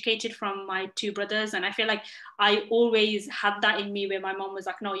most educated from my two brothers. And I feel like I always had that in me, where my mom was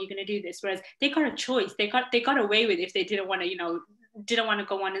like, no, you're going to do this. Whereas they got a choice. They got away with it if they didn't want to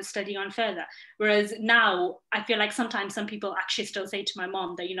go on and study on further. Whereas now I feel like sometimes some people actually still say to my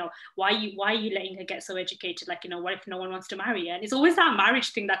mom that, why are you letting her get so educated? Like, what if no one wants to marry her? And it's always that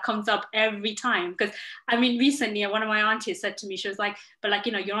marriage thing that comes up every time. Because I mean, recently one of my aunties said to me, she was like, but like,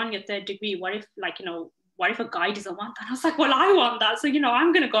 you're on your third degree. What if what if a guy doesn't want that? I was like, well, I want that. So,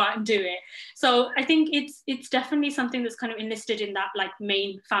 I'm going to go out and do it. So I think it's definitely something that's kind of enlisted in that like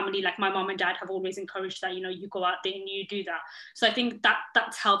main family. Like my mom and dad have always encouraged that, you go out there and you do that. So I think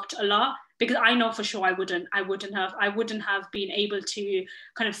that's helped a lot, because I know for sure I wouldn't have been able to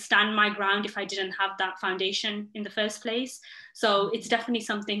kind of stand my ground if I didn't have that foundation in the first place. So it's definitely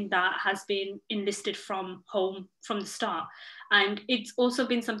something that has been enlisted from home from the start. And it's also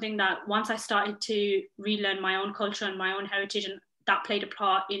been something that once I started to relearn my own culture and my own heritage, and that played a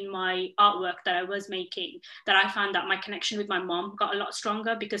part in my artwork that I was making, that I found that my connection with my mom got a lot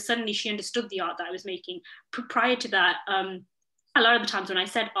stronger, because suddenly she understood the art that I was making. Prior to that, a lot of the times when I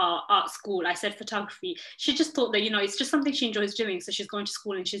said art school, I said photography, she just thought that, it's just something she enjoys doing. So she's going to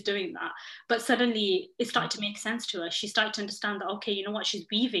school and she's doing that. But suddenly it started to make sense to her. She started to understand that, okay, you know what, she's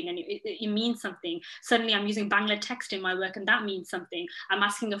weaving and it means something. Suddenly I'm using Bangla text in my work and that means something. I'm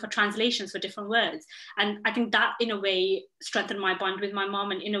asking her for translations for different words. And I think that in a way strengthened my bond with my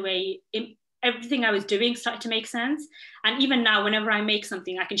mom, and in a way, everything I was doing started to make sense. And even now, whenever I make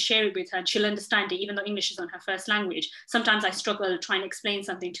something, I can share it with her and she'll understand it, even though English is on her first language. Sometimes I struggle trying to explain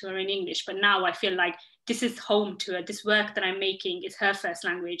something to her in English, but now I feel like this is home to her. This work that I'm making is her first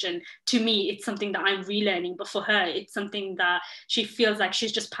language. And to me, it's something that I'm relearning, but for her, it's something that she feels like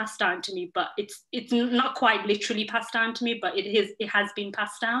she's just passed down to me, but it's not quite literally passed down to me, but it has been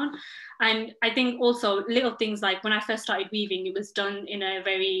passed down. And I think also little things like when I first started weaving, it was done in a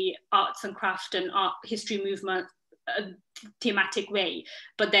very arts and craft and art history movement thematic way.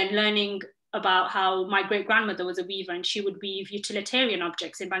 But then learning about how my great grandmother was a weaver and she would weave utilitarian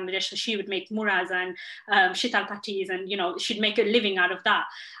objects in Bangladesh. So she would make muras and shital patis, and she'd make a living out of that.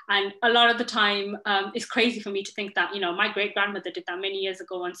 And a lot of the time, it's crazy for me to think that my great grandmother did that many years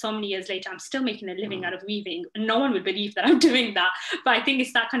ago, and so many years later, I'm still making a living out of weaving. No one would believe that I'm doing that, but I think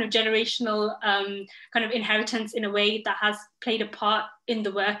it's that kind of generational kind of inheritance in a way that has played a part in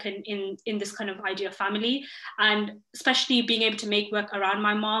the work and in this kind of idea of family. And especially being able to make work around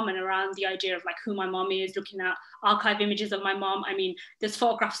my mom and around the idea of like who my mom is, looking at archive images of my mom. I mean, there's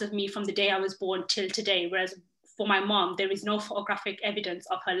photographs of me from the day I was born till today, whereas for my mom, there is no photographic evidence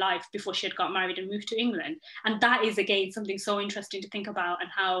of her life before she had got married and moved to England. And that is, again, something so interesting to think about,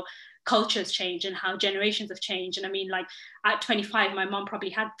 and how cultures change and how generations have changed. And I mean, like at 25, my mom probably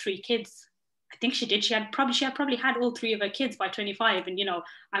had 3 kids. I think she did. She had probably had all 3 of her kids by 25. And,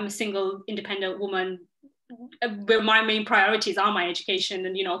 I'm a single independent woman where my main priorities are my education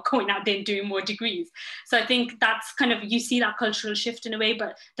and, going out there and doing more degrees. So I think that's kind of, you see that cultural shift in a way,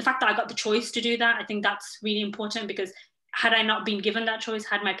 but the fact that I got the choice to do that, I think that's really important, because had I not been given that choice,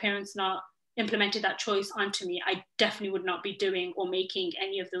 had my parents not implemented that choice onto me, I definitely would not be doing or making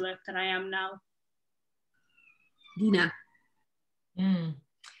any of the work that I am now. Dina.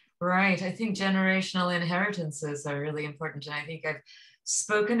 Right, I think generational inheritances are really important, and I think I've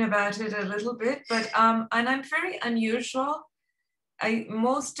spoken about it a little bit, but and I'm very unusual.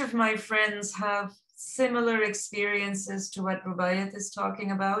 Most of my friends have similar experiences to what Rubaiyat is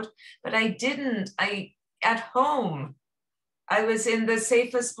talking about, but I didn't. At home, I was in the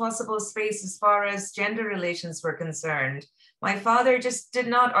safest possible space as far as gender relations were concerned. My father just did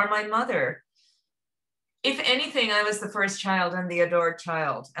not, or my mother. If anything, I was the first child and the adored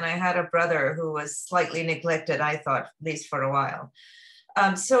child, and I had a brother who was slightly neglected, I thought, at least for a while.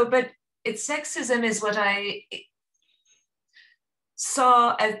 But sexism is what I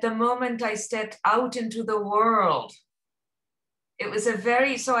saw at the moment I stepped out into the world. It was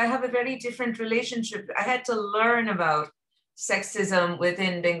so I have a very different relationship. I had to learn about sexism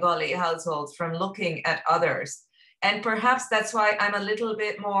within Bengali households from looking at others. And perhaps that's why I'm a little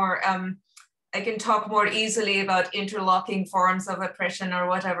bit more, I can talk more easily about interlocking forms of oppression or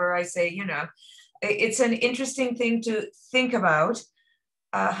whatever I say, you know. It's an interesting thing to think about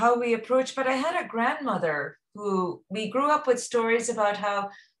how we approach, but I had a grandmother who, we grew up with stories about how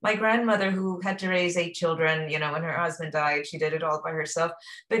my grandmother, who had to raise 8 children, you know, when her husband died, she did it all by herself,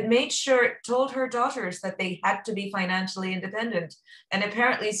 but told her daughters that they had to be financially independent, and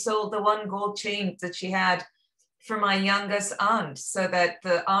apparently sold the 1 gold chain that she had for my youngest aunt so that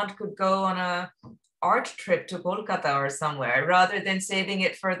the aunt could go on a art trip to Kolkata or somewhere rather than saving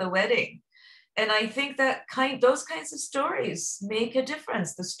it for the wedding. And I think that those kinds of stories make a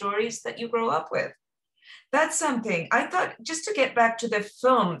difference, the stories that you grow up with. That's something I thought, just to get back to the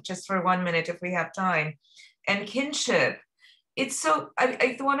film just for 1 minute, if we have time, and kinship. It's so,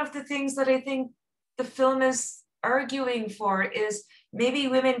 one of the things that I think the film is arguing for is maybe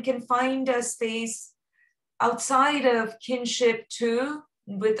women can find a space outside of kinship too,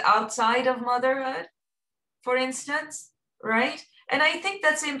 outside of motherhood, for instance, right? And I think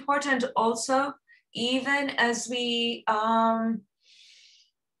that's important also, even as we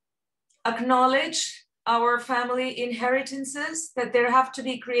acknowledge our family inheritances, that there have to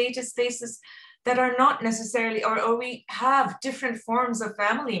be creative spaces that are not necessarily, or we have different forms of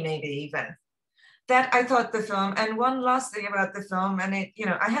family, maybe even. That I thought the film, and one last thing about the film, and it, you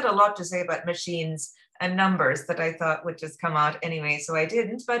know, I had a lot to say about machines and numbers that I thought would just come out anyway, so I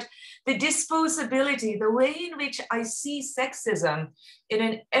didn't, but the disposability, the way in which I see sexism in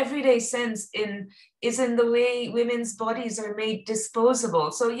an everyday sense is in the way women's bodies are made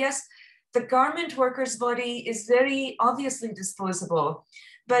disposable. So yes, the garment worker's body is very obviously disposable,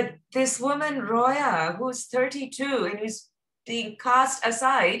 but this woman, Roya, who's 32 and who's being cast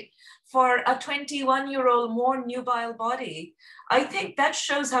aside for a 21-year-old more nubile body, I think that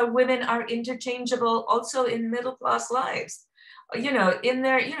shows how women are interchangeable also in middle-class lives. You know, in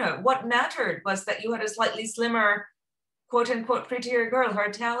their, you know, what mattered was that you had a slightly slimmer, quote unquote, prettier girl. Her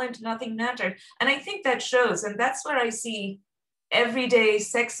talent, nothing mattered. And I think that shows, and that's where I see everyday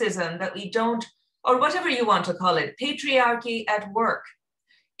sexism that we don't, or whatever you want to call it, patriarchy at work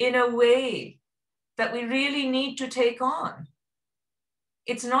in a way that we really need to take on.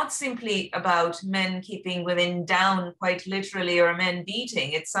 It's not simply about men keeping women down quite literally or men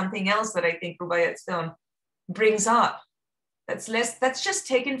beating. It's something else that I think Rubaiyat's film brings up. That's just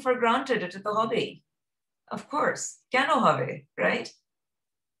taken for granted at the hobby. Of course, Kano hobby, right?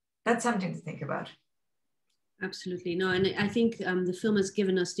 That's something to think about. Absolutely. No, and I think the film has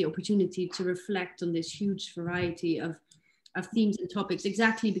given us the opportunity to reflect on this huge variety of themes and topics,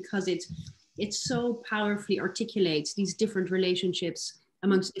 exactly because it so powerfully articulates these different relationships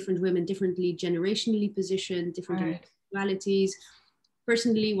amongst different women, differently generationally positioned, different individualities.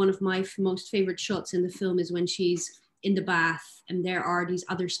 Personally, one of my most favorite shots in the film is when she's in the bath and there are these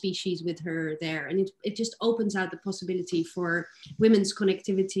other species with her there. And it just opens out the possibility for women's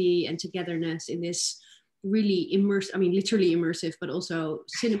connectivity and togetherness in this really immersive, I mean, literally immersive, but also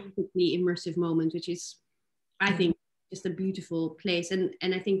cinematically immersive moment, which is, I think, just a beautiful place. And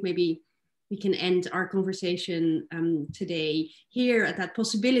I think maybe we can end our conversation today here at that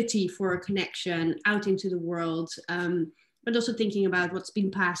possibility for a connection out into the world, but also thinking about what's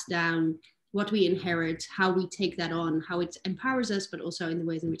been passed down, what we inherit, how we take that on, how it empowers us, but also in the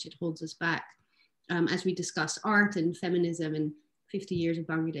ways in which it holds us back, as we discuss art and feminism and 50 years of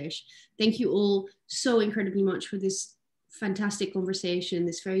Bangladesh. Thank you all so incredibly much for this fantastic conversation,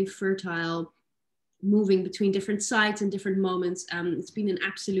 this very fertile moving between different sites and different moments. It's been an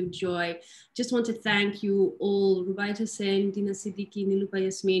absolute joy. Just want to thank you all, Rubaiyat Hossain, Dina Siddiqui, Nilupa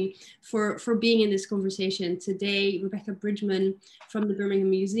Yasmin, for being in this conversation today. Rebecca Bridgman from the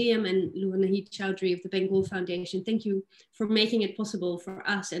Birmingham Museum and Nahid Chowdhury of the Bengal Foundation. Thank you for making it possible for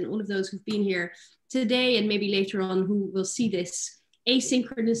us and all of those who've been here today and maybe later on who will see this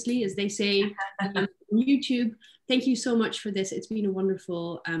asynchronously, as they say, on YouTube. Thank you so much for this. It's been a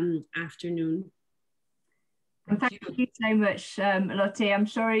wonderful afternoon. Thank you so much, Lotte. I'm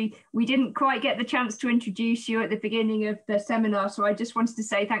sorry we didn't quite get the chance to introduce you at the beginning of the seminar, so I just wanted to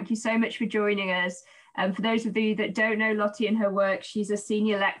say thank you so much for joining us. For those of you that don't know Lotte and her work, she's a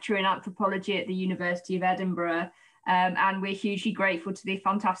senior lecturer in anthropology at the University of Edinburgh, and we're hugely grateful to the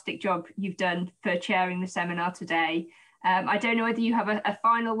fantastic job you've done for chairing the seminar today. I don't know whether you have a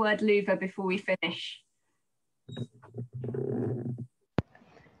final word, Luva, before we finish.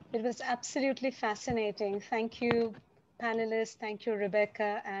 It was absolutely fascinating. Thank you, panelists. Thank you,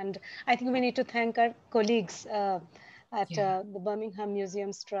 Rebecca. And I think we need to thank our colleagues at the Birmingham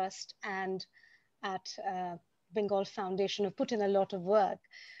Museums Trust and at Bengal Foundation who put in a lot of work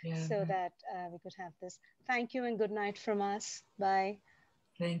so that we could have this. Thank you and good night from us. Bye.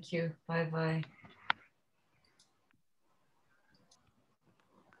 Thank you. Bye-bye.